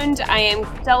attuned. I am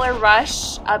stellar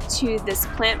rush up to this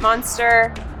plant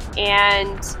monster,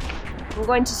 and I'm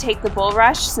going to take the bull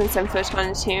rush since I'm photon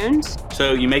attuned.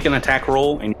 So you make an attack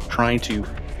roll and you're trying to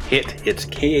hit its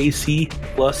KAC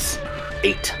plus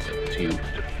 8 to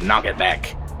knock it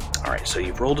back. All right, so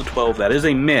you've rolled a 12. That is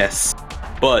a miss,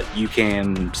 but you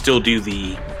can still do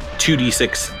the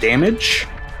 2d6 damage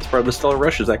as part of the stellar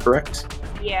rush. Is that correct?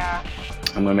 Yeah.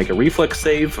 I'm going to make a reflex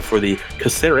save for the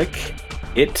Ksarik.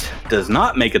 It does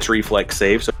not make its reflex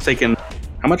save, so it's taken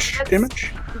how much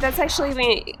damage? That's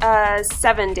actually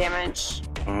 7 damage.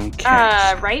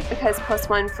 Okay. Right? Because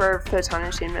 +1 for photon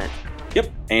attunement.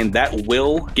 Yep, and that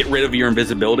will get rid of your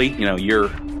invisibility. You know, your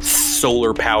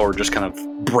solar power just kind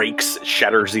of breaks,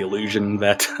 shatters the illusion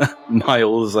that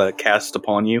Miles cast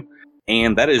upon you.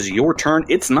 And that is your turn.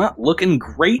 It's not looking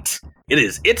great. It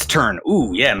is its turn.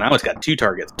 Ooh, yeah, now it's got 2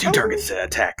 targets. 2 targets to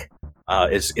attack.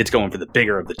 It's going for the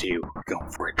bigger of the 2. Going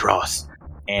for it, Dross.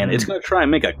 And it's going to try and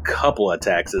make a couple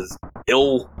attacks. As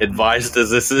ill-advised as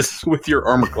this is with your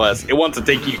armor class, it wants to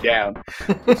take you down.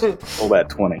 Roll that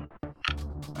 20.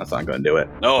 That's not going to do it.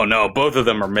 Oh, no, both of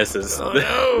them are misses. Oh,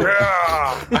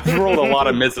 no. I've rolled a lot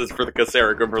of misses for the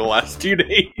Ksarik over the last 2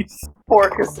 days. Poor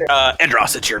Ksarik.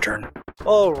 Endros, it's your turn.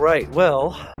 All right.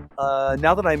 Well,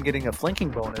 now that I'm getting a flanking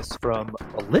bonus from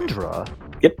Alindra,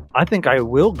 yep, I think I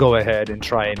will go ahead and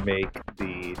try and make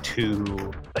the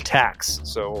 2 attacks.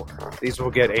 So these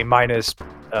will get a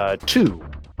 -2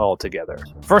 altogether.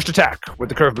 First attack with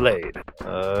the curved blade.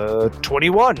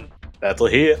 21. That's a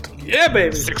hit. Yeah,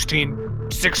 baby.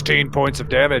 16 points of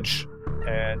damage.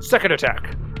 And second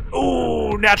attack.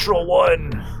 Ooh, natural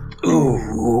 1.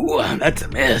 Ooh, that's a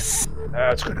miss.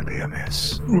 That's gonna be a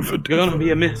miss. It's gonna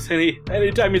be a miss.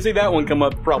 Anytime you see that one come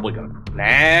up, probably gonna.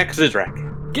 Next is Rack.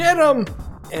 Get him!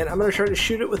 And I'm gonna try to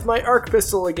shoot it with my arc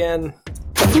pistol again.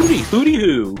 Hooty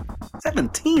hoo.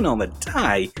 17 on the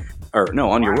die. Or,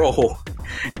 no, on your roll.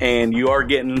 And you are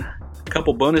getting a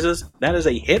couple bonuses. That is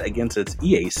a hit against its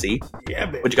EAC. Yeah,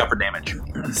 baby. What you got for damage?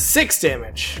 6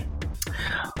 damage.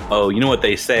 Oh, you know what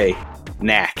they say.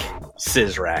 Knack.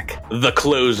 Sizrak. The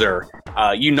closer.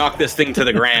 You knock this thing to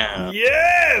the ground.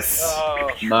 Yes!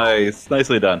 Nice.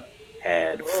 Nicely done.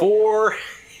 Had 4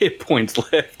 hit points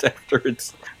left after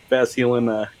its fast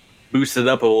healing boosted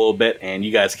up a little bit, and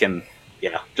you guys can,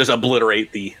 just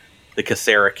obliterate the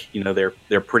Ksarik. You know,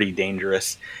 they're pretty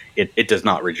dangerous. It does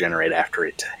not regenerate after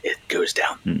it goes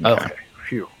down. Okay.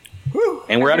 Phew.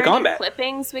 And we're out of combat.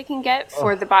 Clippings we can get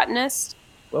for the botanist.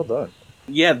 Well done.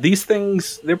 Yeah, these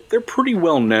things, they're pretty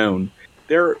well known.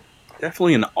 They're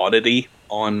definitely an oddity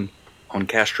on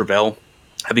Castrovel,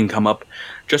 having come up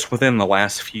just within the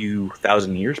last few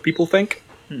thousand years, people think.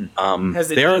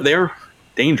 They're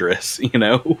dangerous, you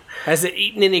know. Has it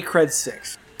eaten any Cred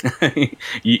 6?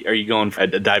 Are you going for a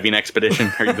diving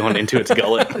expedition? Are you going into its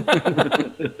gullet?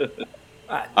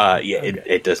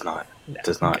 It does not. It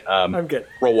does not. I'm good.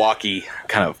 Rowaki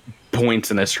kind of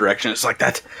points in this direction. It's like,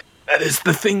 that is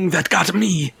the thing that got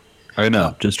me. I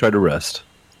know. Just try to rest.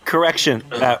 Correction.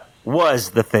 That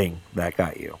was the thing that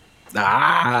got you.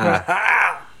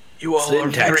 You all are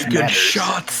very good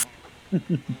shots.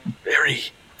 Very,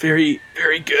 very,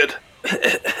 very good.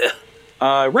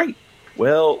 Right.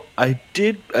 Well, I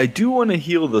do want to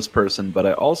heal this person, but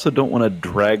I also don't want to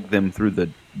drag them through the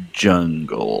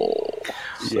jungle.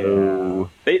 So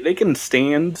they can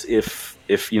stand if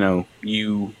you know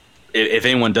if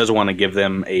anyone does want to give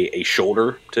them a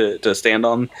shoulder to stand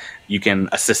on, you can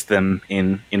assist them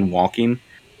in walking.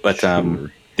 But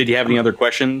sure. Did you have any other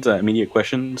questions, immediate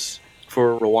questions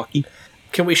for Rowaki?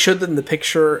 Can we show them the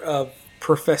picture of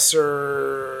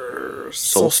Professor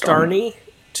Solstarny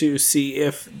to see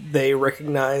if they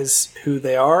recognize who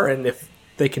they are and if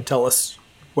they can tell us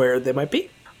where they might be?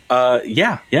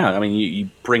 Yeah. I mean, you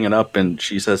bring it up, and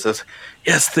she says,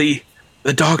 "Yes, the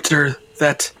doctor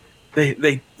that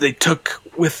they took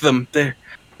with them. They're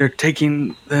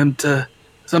taking them to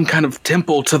some kind of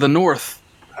temple to the north.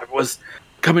 I was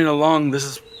coming along. This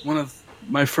is one of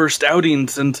my first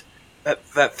outings, and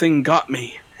that thing got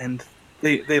me, and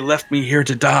they left me here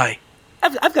to die."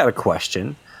 I've got a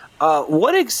question.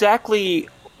 What exactly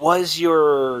was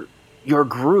your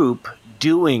group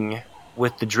doing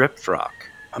with the drift rock?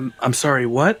 I'm sorry,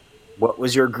 what? What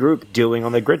was your group doing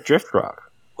on the drift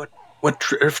rock? What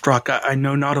drift rock? I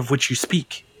know not of which you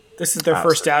speak. This is their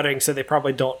first outing, so they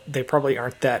probably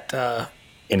aren't that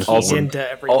into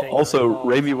everything. Also,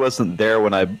 Raimi wasn't there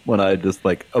when I just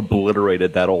like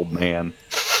obliterated that old man.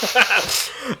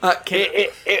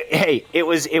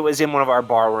 It was in one of our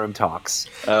barroom talks.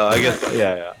 Oh, I guess,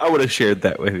 yeah. I would have shared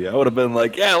that with you. I would have been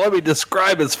like, yeah, let me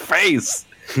describe his face.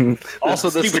 Also,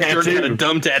 the Stupid jerk had a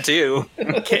dumb tattoo.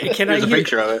 Can Here's a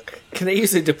picture of it. Can I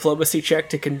use a diplomacy check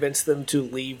to convince them to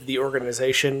leave the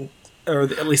organization, or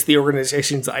at least the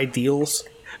organization's ideals?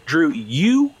 Drew,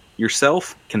 you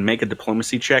yourself can make a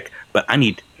diplomacy check, but I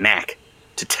need Knack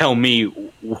to tell me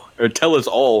or tell us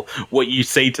all what you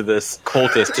say to this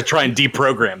cultist to try and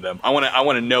deprogram them. I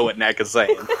want to know what Knack is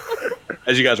saying.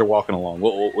 As you guys are walking along,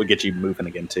 we'll get you moving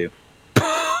again too.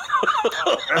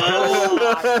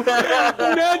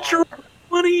 Natural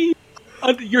 20.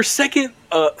 Your second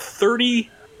 30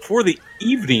 for the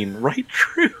evening, right,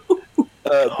 Drew?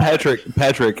 Patrick,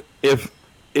 if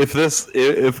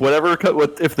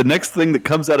the next thing that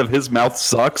comes out of his mouth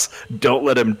sucks, don't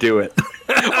let him do it.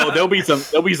 Oh, there'll be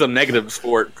some negatives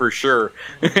for it for sure.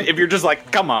 If you're just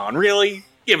like, come on, really,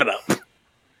 give it up.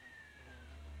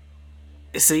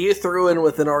 So you threw in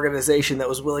with an organization that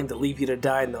was willing to leave you to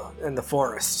die in the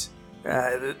forest,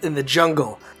 in the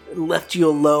jungle, left you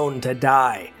alone to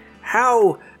die.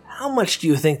 How much do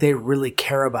you think they really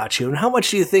care about you, and how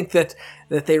much do you think that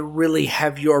they really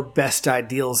have your best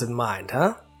ideals in mind,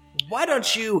 huh? Why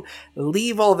don't you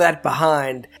leave all that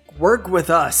behind, work with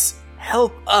us,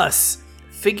 help us,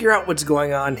 figure out what's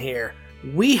going on here.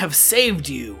 We have saved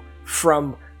you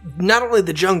from not only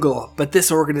the jungle, but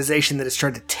this organization that has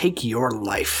tried to take your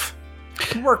life.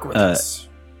 Work with us.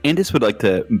 Andis would like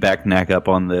to back Knack up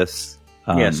on this.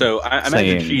 So I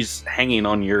imagine she's hanging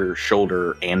on your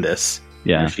shoulder, Andis.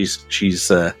 Yeah.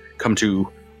 She's come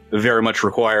to very much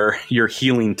require your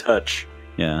healing touch.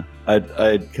 Yeah.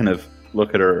 I'd kind of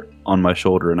look at her on my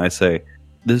shoulder and I say,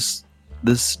 this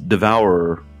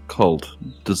devourer cult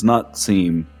does not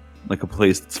seem like a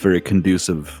place that's very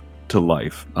conducive to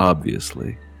life,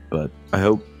 obviously. But I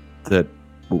hope that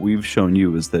what we've shown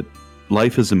you is that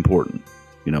life is important,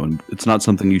 and it's not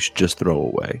something you should just throw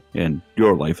away. And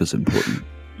your life is important.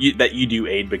 That you do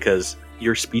aid because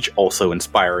your speech also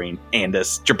inspiring,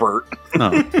 Andis Jabert.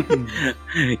 Oh.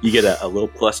 You get a little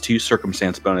 +2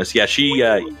 circumstance bonus. Yeah,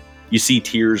 you see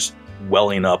tears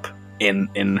welling up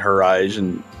in her eyes,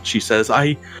 and she says,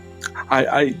 I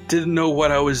didn't know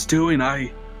what I was doing.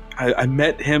 I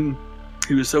met him.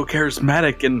 He was so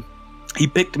charismatic, and he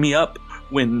picked me up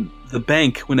when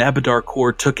Abadar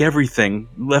Corps took everything,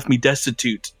 left me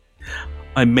destitute.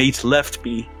 My mate left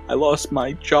me. I lost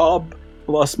my job,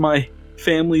 lost my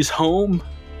family's home.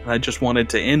 I just wanted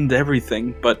to end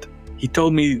everything, but he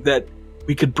told me that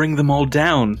we could bring them all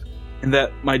down, and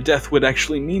that my death would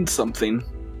actually mean something.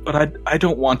 But I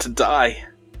don't want to die.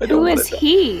 Who is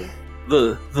he?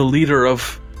 The leader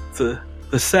of the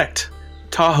sect,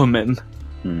 Tahoman.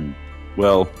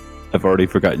 Well, I've already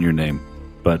forgotten your name,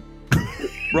 but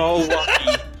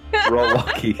Rawwaki.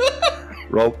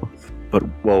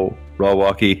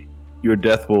 Rawwaki, your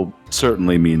death will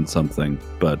certainly mean something,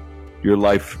 but your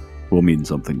life will mean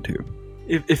something too.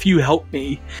 If you help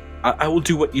me, I will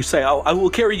do what you say. I will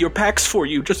carry your packs for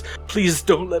you. Just please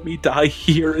don't let me die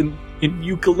here in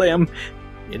Ukalam.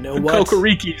 You know what?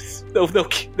 Kokorikis.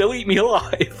 They'll eat me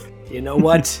alive. You know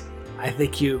what? I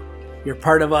think you're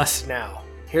part of us now.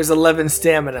 Here's 11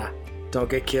 stamina. Don't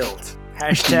get killed.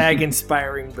 Hashtag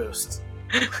inspiring boost.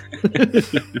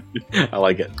 I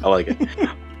like it.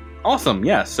 Awesome.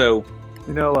 Yeah. So,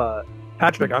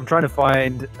 Patrick, I'm trying to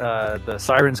find the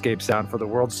Sirenscape sound for the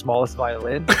world's smallest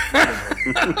violin.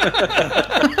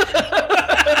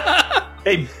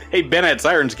 Hey, Ben at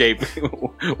Sirenscape,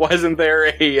 why isn't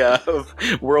there a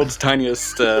world's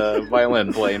tiniest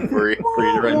violin playing for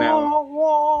you right now?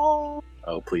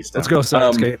 Oh, please don't. Let's go,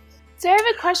 Sirenscape. So I have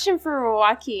a question for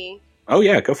Rawwaki. Oh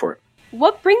yeah, go for it.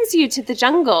 What brings you to the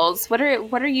jungles? What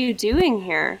are you doing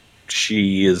here?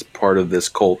 She is part of this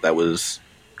cult that was,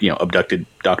 abducted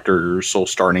Dr.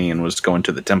 Solstarny and was going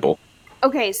to the temple.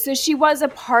 Okay, so she was a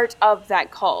part of that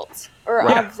cult or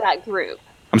of that group.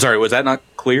 I'm sorry, was that not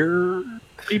clear?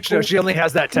 People? No, she only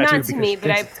has that tattoo. Not to me, but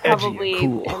I probably.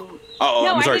 Cool.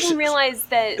 I'm sorry. I didn't realize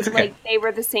that they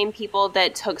were the same people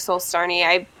that took Solstarny.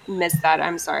 I missed that.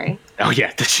 I'm sorry. Oh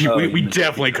yeah, we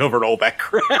definitely covered all that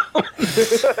ground.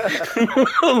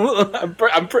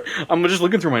 I'm just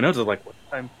looking through my notes. I'm like, what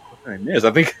did I miss?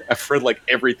 I think I've read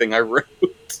everything I wrote.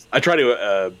 I try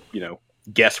to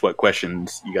guess what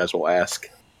questions you guys will ask.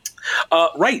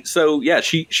 Right. So yeah,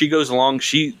 she goes along.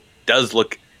 She does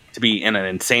look to be in an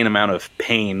insane amount of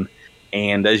pain,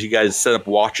 and as you guys set up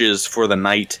watches for the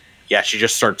night. Yeah, she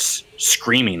just starts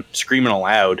screaming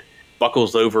aloud,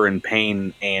 buckles over in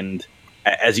pain, and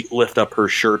as you lift up her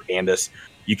shirt, Andis,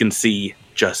 you can see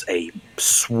just a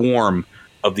swarm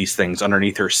of these things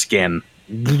underneath her skin,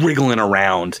 wriggling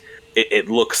around. It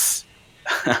looks,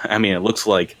 I mean, it looks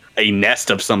like a nest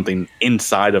of something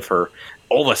inside of her.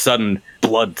 All of a sudden,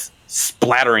 blood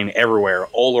splattering everywhere,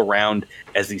 all around,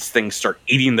 as these things start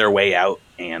eating their way out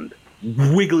and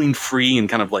wiggling free and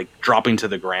kind of like dropping to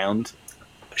the ground.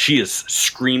 She is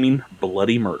screaming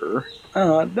bloody murder.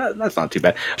 That's not too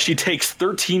bad. She takes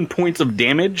 13 points of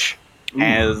damage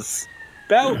as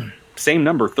about same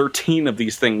number, 13 of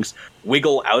these things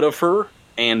wiggle out of her.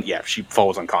 And yeah, she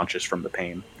falls unconscious from the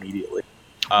pain immediately.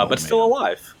 But still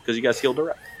alive, because you guys healed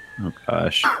her up. Oh,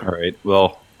 gosh. All right.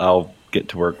 Well, I'll get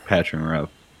to work patching her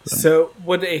up. So,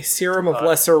 would a serum of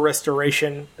lesser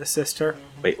restoration assist her?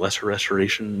 Wait, lesser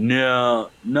restoration? No,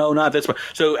 not this one.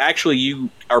 So, actually, you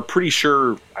are pretty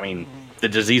sure, I mean, the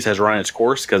disease has run its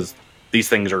course, because these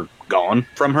things are gone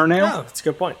from her now. Oh, that's a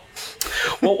good point.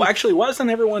 Well, actually, why doesn't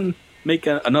everyone make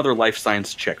another life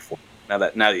science check for me, now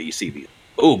that you see these?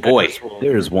 Oh, boy.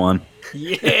 There's one.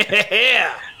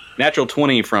 Yeah! Natural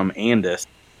 20 from Andis.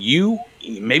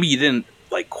 Maybe you didn't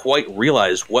quite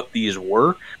realize what these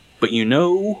were, but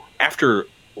after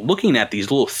looking at these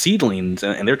little seedlings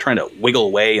and they're trying to wiggle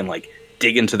away and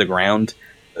dig into the ground,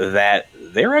 that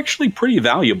they're actually pretty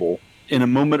valuable. In a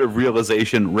moment of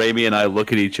realization, Raimi and I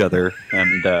look at each other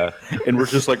and we're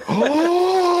just like,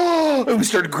 oh! And we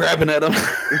started grabbing at them.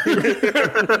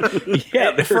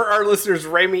 Yeah, for our listeners,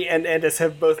 Raimi and Andis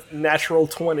have both natural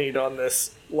 20'd on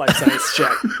this life science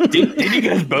check. Did you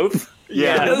guys both?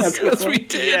 Yes, we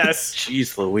did. Yes.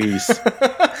 Jeez Louise.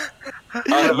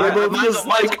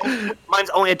 Mine's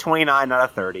only a 29, not a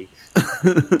 30.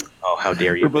 Oh, how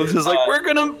dare you! We're both just we're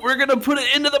gonna put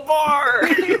it into the bar.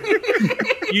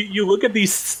 You look at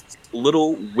these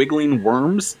little wiggling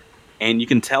worms, and you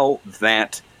can tell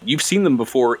that you've seen them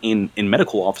before in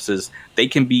medical offices. They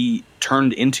can be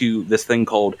turned into this thing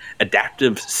called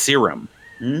adaptive serum,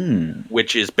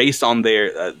 which is based on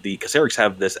the Ksariks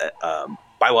have this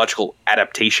biological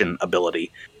adaptation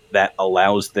ability that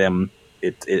allows them.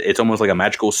 It's almost like a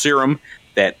magical serum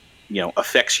that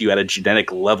affects you at a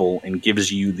genetic level and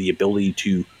gives you the ability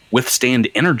to withstand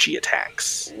energy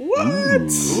attacks.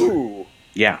 What? Ooh.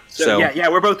 Yeah. So yeah,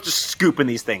 we're both just scooping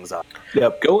these things up.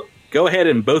 Yep. Go ahead,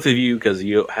 and both of you, because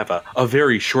you have a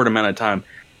very short amount of time.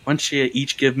 Why don't you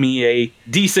each give me a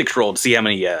D6 roll to see how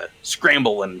many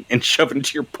scramble and shove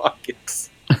into your pockets?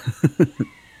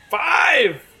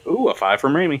 5. Ooh, a 5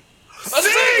 from Raimi. A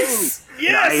 6.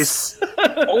 Yes. Nice.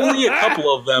 Only a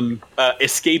couple of them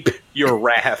escape your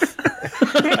wrath,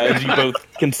 as you both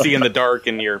can see in the dark,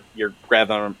 and you're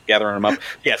gathering them up.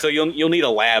 Yeah, so you'll need a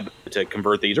lab to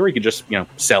convert these, or you could just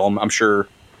sell them. I'm sure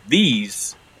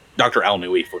these Dr.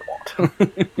 Al-Nuif would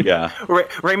want. Yeah.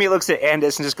 Raimi looks at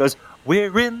Andis and just goes,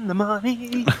 "We're in the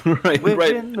money. Right.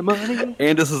 We're in the money."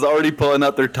 Andis is already pulling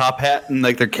out their top hat and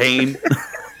their cane.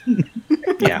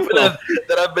 Yeah,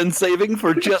 that I've been saving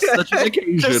for just such an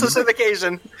occasion. Just such an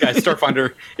occasion. Guys,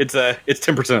 Starfinder, it's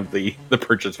 10% of the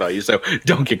purchase value, so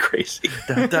don't get crazy.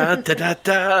 Da, da, da, da,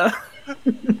 da.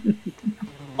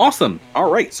 Awesome. All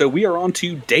right, so we are on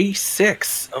to day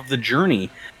 6 of the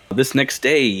journey. This next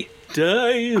day,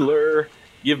 Tyler,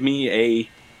 give me a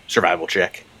survival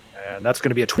check. And that's going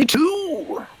to be a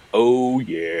 22. Oh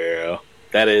yeah,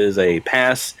 that is a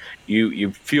pass.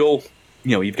 You feel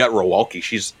you've got Rowalki.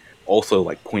 She's also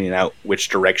pointing out which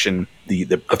direction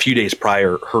a few days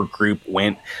prior her group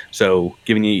went, so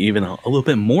giving you even a little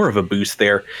bit more of a boost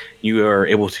there. You are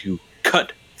able to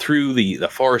cut through the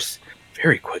forest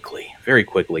very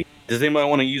quickly. Does anybody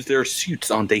want to use their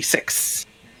suits on day 6?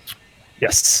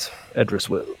 Yes, Edris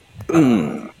will.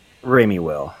 Boom. Raimi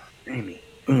will. Raimi.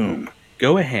 Boom.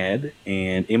 Go ahead,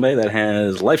 and anybody that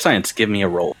has life science, give me a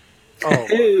roll.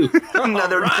 Oh,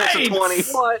 another natural 20.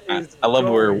 I love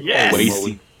where we're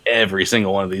wasting every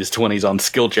single one of these 20s on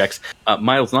skill checks.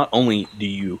 Miles, not only do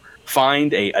you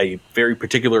find a very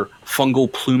particular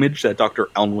fungal plumage that Dr.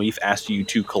 Al-Nuif asked you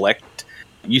to collect,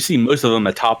 you see most of them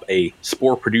atop a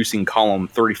spore-producing column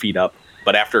 30 feet up,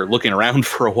 but after looking around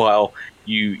for a while,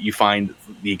 you find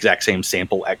the exact same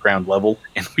sample at ground level,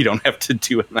 and we don't have to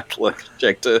do an athletics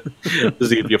check to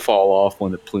see if you fall off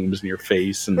when it plumes in your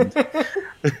face. And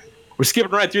we're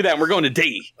skipping right through that, and we're going to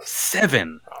day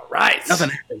 7. All right. Nothing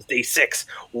happens. Day 6.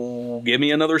 Ooh, give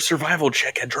me another survival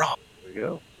check at drop. There we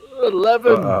go.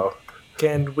 11. Uh-oh.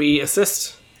 Can we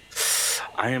assist?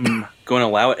 I am going to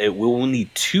allow it. We will need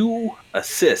 2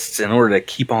 assists in order to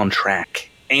keep on track.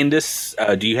 Andis,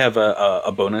 do you have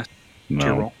a bonus to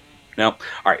your roll? No. All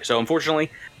right. So unfortunately,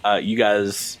 you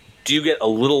guys do get a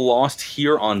little lost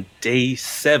here on day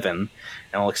 7,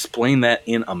 and I'll explain that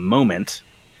in a moment.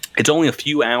 It's only a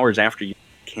few hours after you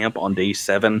camp on day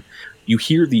 7 you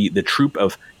hear the troop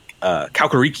of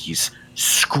Ksarik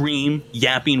scream,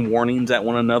 yapping warnings at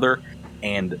one another,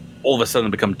 and all of a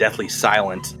sudden become deathly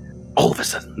silent. All of a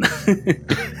sudden.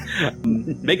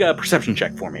 Make a perception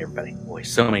check for me, everybody. Boy,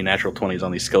 so many natural 20s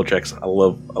on these skill checks. I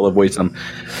love wasting them.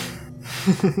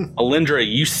 Alindra,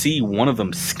 you see one of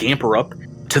them scamper up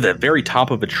to the very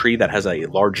top of a tree that has a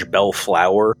large bell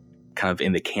flower kind of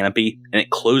in the canopy, and it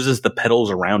closes the petals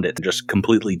around it and just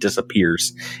completely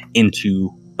disappears into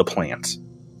the plant.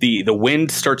 The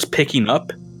wind starts picking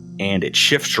up, and it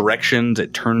shifts directions.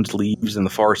 It turns leaves in the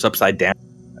forest upside down,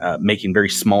 making very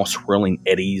small swirling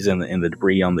eddies in the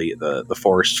debris on the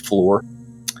forest floor.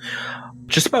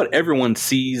 Just about everyone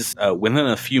sees, within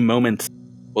a few moments,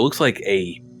 what looks like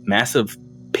a massive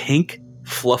pink,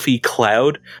 fluffy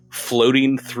cloud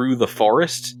floating through the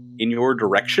forest in your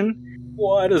direction.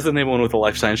 Why doesn't anyone with a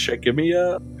life science check give me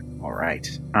a... All right.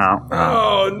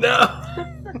 Oh,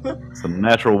 no. It's a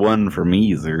natural 1 for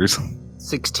me, Zers.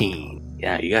 16.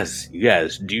 Yeah, you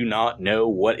guys do not know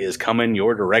what is coming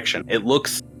your direction. It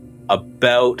looks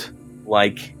about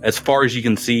like, as far as you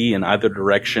can see in either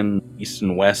direction, east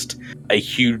and west, a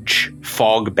huge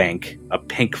fog bank, a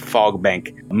pink fog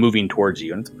bank moving towards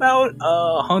you. And it's about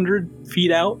 100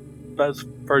 feet out, as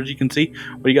far as you can see.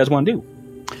 What do you guys want to do?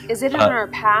 Is it on our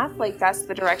path? Like, that's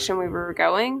the direction we were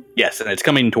going? Yes, and it's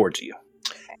coming towards you.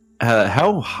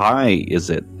 How high is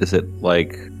it? Is it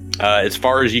like... as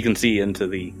far as you can see into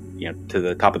the, to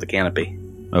the top of the canopy.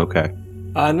 Okay.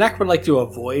 Nak would like to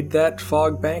avoid that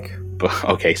fog bank.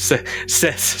 Okay,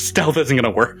 stealth isn't going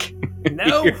to work.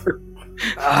 No.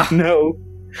 No.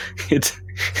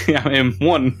 I am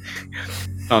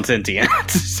non-sentient,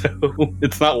 so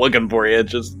it's not looking for you. It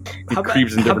just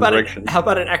creeps in different directions. How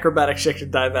about an acrobatics check to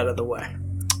dive out of the way?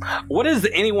 What does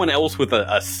anyone else with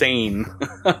a sane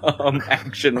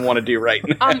action want to do right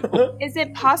now? Is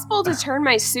it possible to turn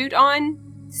my suit on,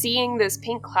 seeing this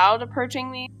pink cloud approaching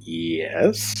me?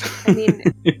 Yes. I mean,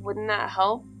 wouldn't that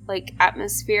help? Like,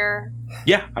 atmosphere?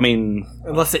 Yeah, I mean...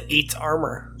 Unless it eats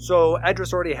armor. So,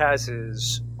 Adris already has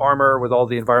his armor with all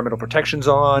the environmental protections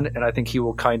on, and I think he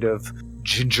will kind of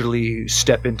gingerly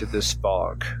step into this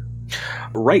fog.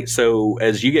 Right, so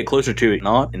as you get closer to it,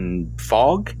 not in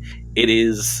fog, it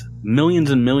is millions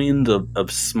and millions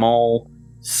of small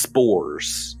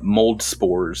spores, mold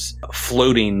spores,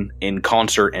 floating in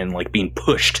concert and like being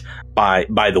pushed by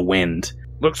the wind.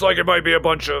 Looks like it might be a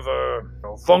bunch of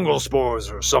fungal spores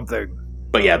or something.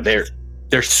 But yeah,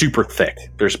 they're super thick.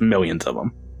 There's millions of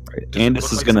them. Right.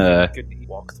 Andis is gonna...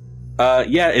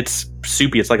 yeah, it's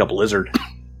soupy. It's like a blizzard.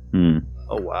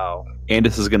 Oh, wow.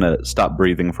 Andis is gonna stop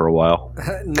breathing for a while.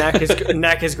 Nak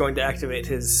is going to activate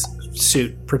his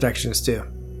suit protections too.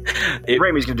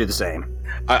 Ramey's gonna do the same.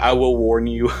 I will warn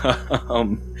you,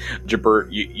 Jabert,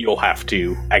 you'll have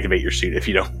to activate your suit if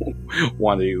you don't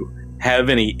want to have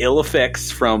any ill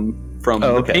effects from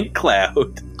the pink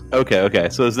cloud. Okay.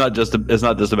 So it's not just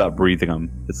about breathing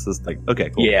them. It's just like, okay,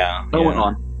 cool. Yeah. Going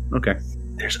on. Okay.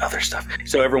 There's other stuff.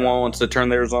 So everyone wants to turn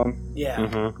theirs on? Yeah.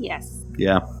 Mm-hmm. Yes.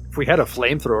 Yeah. If we had a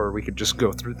flamethrower, we could just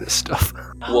go through this stuff.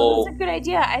 Oh, that's a good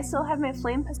idea. I still have my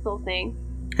flame pistol thing.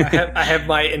 I have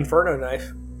my inferno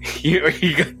knife. You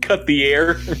cut the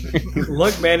air.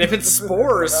 Look, man, if it's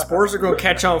spores are going to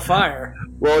catch on fire.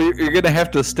 Well, you're going to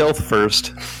have to stealth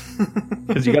first.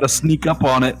 Because you got to sneak up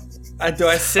on it. Do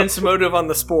I sense motive on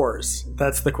the spores?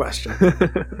 That's the question.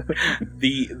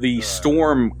 The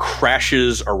storm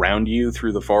crashes around you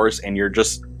through the forest, and you're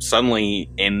just suddenly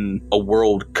in a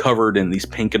world covered in these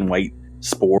pink and white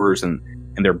spores, and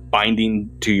they're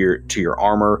binding to your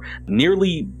armor,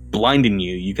 nearly blinding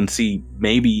you. You can see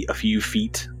maybe a few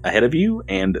feet ahead of you,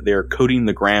 and they're coating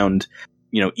the ground,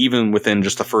 even within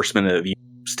just the first minute of you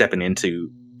stepping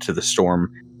into the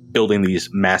storm, building these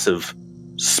massive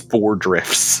spore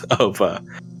drifts of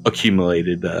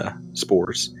accumulated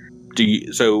spores.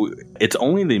 So it's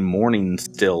only the morning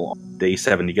still, day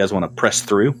 7. Do you guys want to press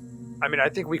through? I mean, I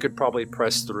think we could probably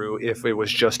press through if it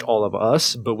was just all of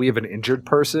us, but we have an injured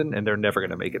person, and they're never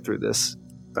going to make it through this.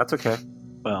 That's okay.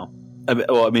 Well,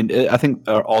 I think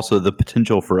also the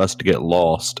potential for us to get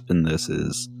lost in this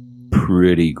is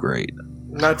pretty great.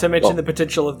 Not to mention the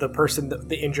potential of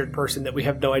the injured person, that we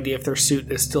have no idea if their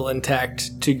suit is still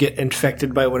intact, to get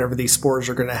infected by whatever these spores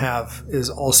are going to have is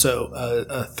also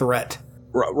a threat.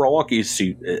 Rawaki's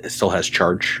suit still has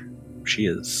charge. She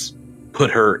has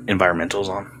put her environmentals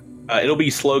on. It'll be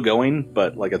slow going,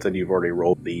 but like I said, you've already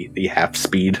rolled the half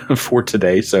speed for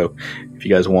today, so if you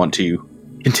guys want to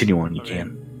continue on, you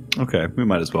can. Okay, we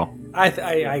might as well. I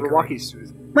agree. Rawaki's suit.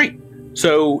 Right.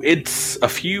 So it's a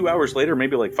few hours later,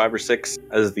 maybe like 5 or 6,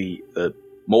 as the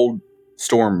mold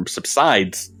storm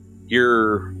subsides.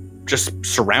 You're just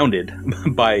surrounded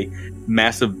by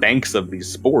massive banks of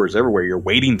these spores everywhere. You're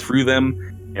wading through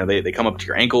them. They come up to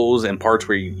your ankles and parts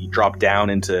where you drop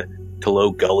down into low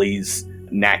gullies.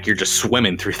 Knack, you're just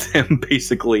swimming through them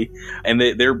basically, and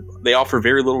they offer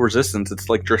very little resistance. It's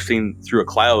like drifting through a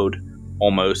cloud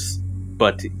almost.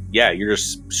 But yeah, you're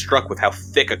just struck with how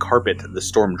thick a carpet the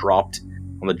storm dropped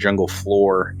on the jungle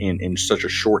floor in such a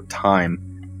short time.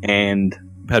 And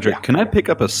Patrick, can I pick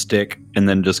up a stick and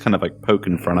then just kind of like poke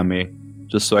in front of me,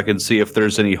 just so I can see if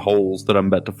there's any holes that I'm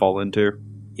about to fall into?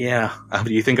 Yeah.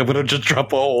 Do you think I'm going to just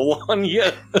drop a hole on you?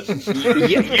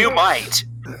 You might.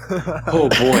 Oh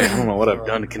boy, I don't know what I've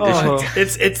done to condition.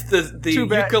 It's the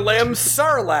Eucalyptus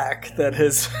sarlacc that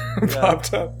has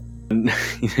popped up.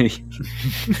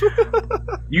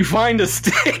 You find a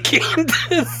stick in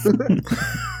this.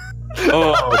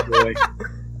 Oh boy.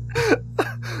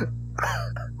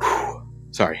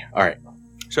 Sorry. All right.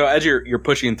 So as you're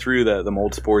pushing through the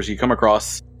mold spores, you come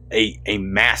across a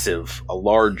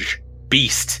large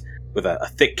beast with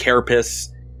a thick carapace.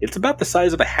 It's about the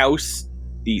size of a house.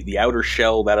 The outer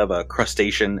shell, that of a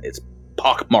crustacean, it's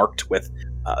pockmarked with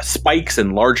spikes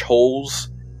and large holes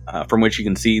from which you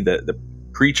can see the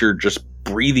creature just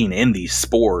breathing in these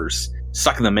spores,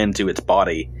 sucking them into its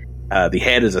body. The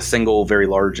head is a single, very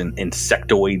large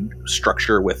insectoid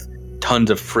structure with tons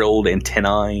of frilled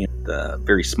antennae and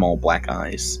very small black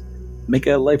eyes. Make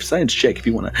a life science check if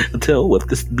you want to tell what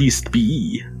this beast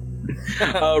be.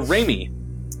 Raimi,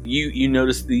 you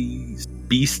notice these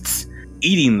beasts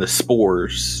eating the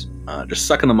spores, just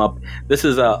sucking them up. This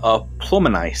is a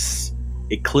plumanice.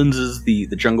 It cleanses the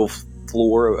jungle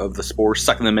floor of the spores,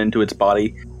 sucking them into its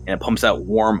body, and it pumps out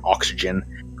warm oxygen.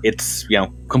 It's,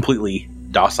 completely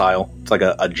docile. It's like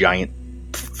a giant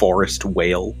forest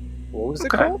whale. What was it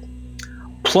called?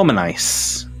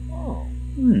 Plumanice. Oh.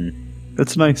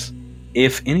 That's nice.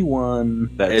 If anyone...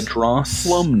 Edros...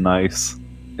 Plumanice.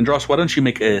 Andros, why don't you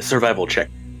make a survival check?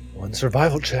 One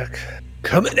survival check.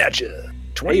 Coming at you.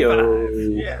 25.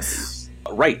 Heyo. Yes.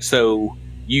 Right, so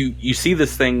you see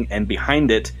this thing, and behind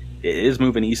it is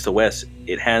moving east to west.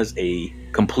 It has a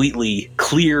completely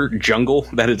clear jungle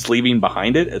that it's leaving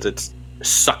behind it as it's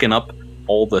sucking up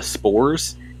all the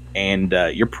spores. And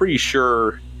you're pretty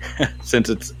sure, since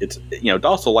it's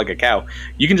docile like a cow,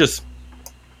 you can just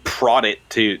prod it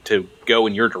to go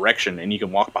in your direction, and you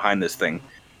can walk behind this thing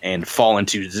and fall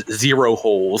into zero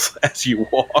holes as you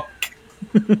walk.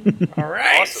 All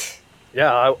right. Awesome.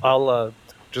 Yeah, I'll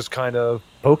just kind of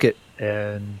poke it,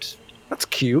 and that's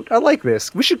cute. I like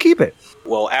this. We should keep it.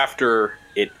 Well, after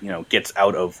it gets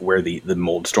out of where the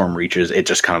mold storm reaches, it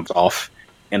just kind of off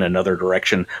in another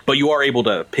direction. But you are able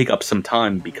to pick up some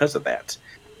time because of that,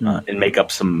 and make up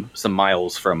some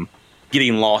miles from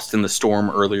getting lost in the storm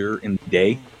earlier in the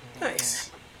day.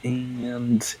 Nice.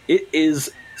 And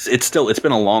it's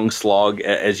been a long slog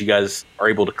as you guys are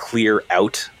able to clear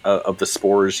out of the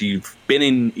spores. You've been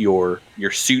in your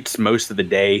suits most of the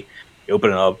day. You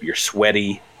open it up, you're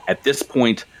sweaty. At this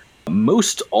point,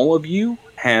 most all of you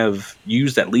have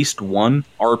used at least one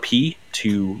RP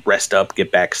to rest up,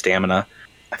 get back stamina.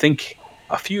 I think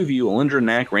a few of you, Alindra,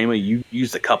 Knack, Rama, you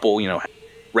used a couple,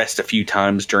 rest a few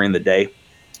times during the day.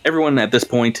 Everyone at this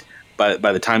point, by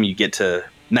the time you get to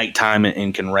nighttime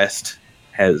and can rest,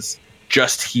 has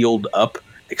just healed up,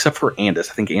 except for Andis.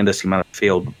 I think Andis, you might have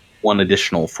failed one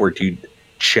additional fortitude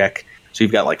check, so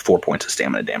you've got like 4 points of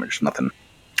stamina damage.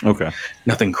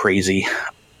 Nothing crazy.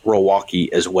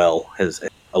 Rowaki as well has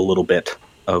a little bit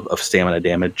of stamina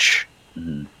damage.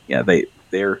 Mm-hmm. Yeah,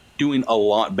 they're doing a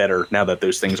lot better now that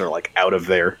those things are like out of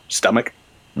their stomach.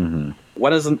 Mm-hmm. Why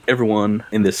doesn't everyone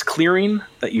in this clearing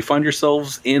that you find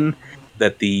yourselves in,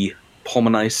 that the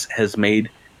Pulmonice has made,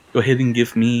 go ahead and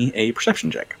give me a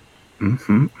perception check?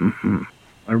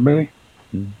 Everybody?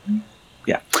 Mm-hmm.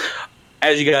 Yeah.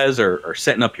 As you guys are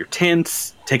setting up your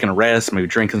tents, taking a rest, maybe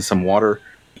drinking some water,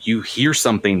 you hear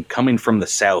something coming from the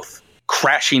south,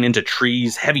 crashing into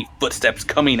trees, heavy footsteps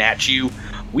coming at you.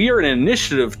 We are in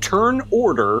initiative turn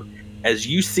order as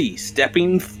you see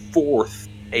stepping forth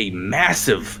a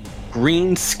massive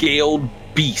green-scaled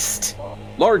beast.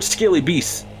 Large, scaly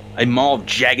beast. A maw of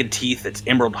jagged teeth, its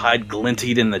emerald hide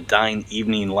glinted in the dying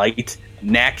evening light.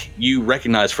 Knack, you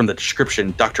recognize from the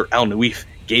description Dr. Al-Nuif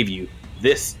gave you.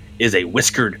 This is a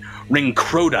whiskered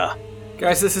ringcrota.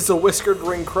 Guys, this is a whiskered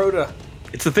ringcrota.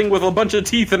 It's a thing with a bunch of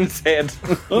teeth in its head.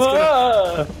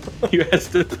 You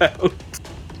asked it out.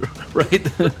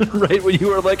 Right when you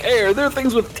were like, hey, are there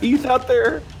things with teeth out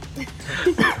there?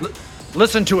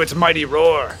 Listen to its mighty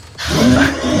roar.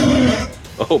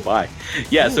 Oh, my.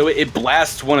 Yeah, so it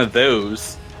blasts one of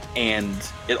those, and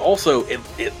it also, it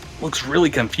looks really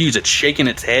confused. It's shaking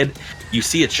its head, you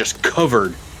see it's just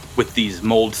covered with these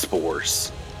mold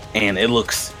spores, and it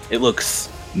looks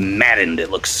maddened. It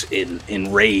looks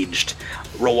enraged.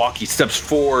 Rowaki steps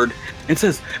forward and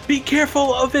says, "Be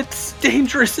careful of its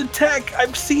dangerous attack.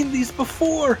 I've seen these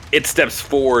before." It steps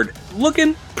forward,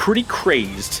 looking pretty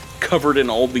crazed, covered in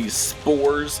all these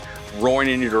spores, roaring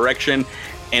in your direction,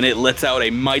 and it lets out a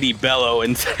mighty bellow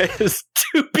and says,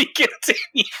 "To be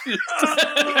continued."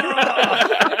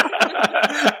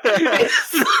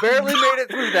 Barely made it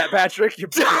through that, Patrick. You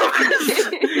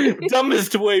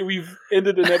Dumbest way we've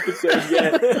ended an episode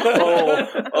yet.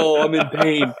 Oh, I'm in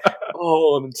pain.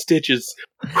 Oh, I'm in stitches.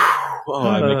 Oh,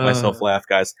 I make myself laugh,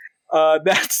 guys.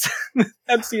 That's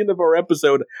the end of our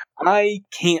episode. I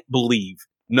can't believe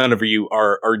none of you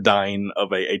are dying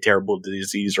of a terrible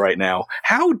disease right now.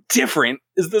 How different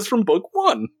is this from book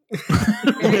 1?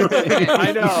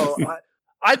 I know.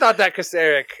 I thought that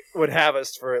Ksarik would have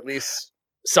us for at least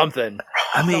something.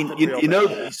 I mean, you know,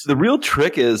 the real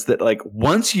trick is that, like,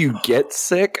 once you get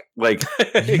sick, like,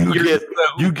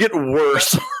 you get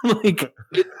worse. Like,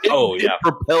 it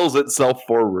propels itself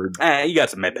forward. You got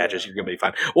some med patches, you're gonna be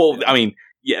fine. Well, I mean,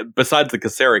 yeah, besides the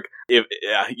Ksarik, if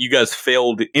you guys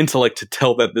failed intellect to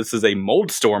tell that this is a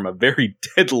mold storm, a very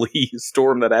deadly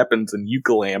storm that happens in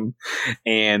Eucalam,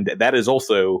 and that is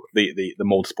also the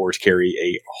mold spores carry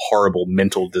a horrible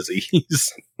mental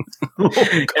disease.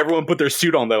 Everyone put their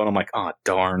suit on though, and I'm like, oh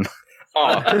darn.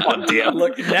 Oh damn.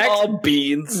 Look,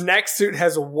 next suit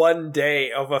has 1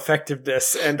 day of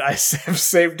effectiveness, and I have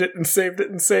saved it and saved it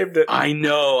and saved it. I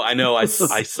know. I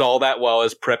saw that while I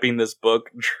was prepping this book,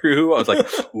 Drew. I was like,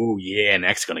 ooh, yeah,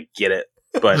 Neck's gonna get it.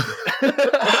 But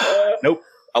nope.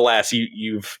 Alas,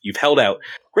 you've held out.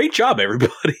 Great job,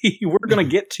 everybody. We're gonna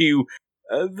get to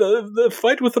the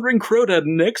fight with the Ring Crota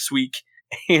next week,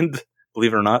 and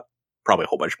believe it or not, probably a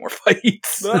whole bunch more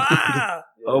fights.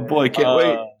 Oh boy, can't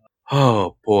wait.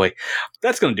 Oh boy.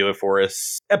 That's going to do it for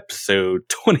us. Episode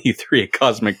 23 of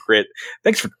Cosmic Crit.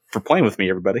 Thanks for playing with me,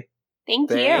 everybody. Thank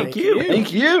you.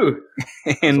 Thank you.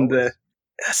 And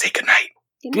say goodnight.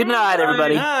 Good night,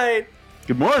 everybody. Good night.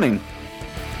 Good morning.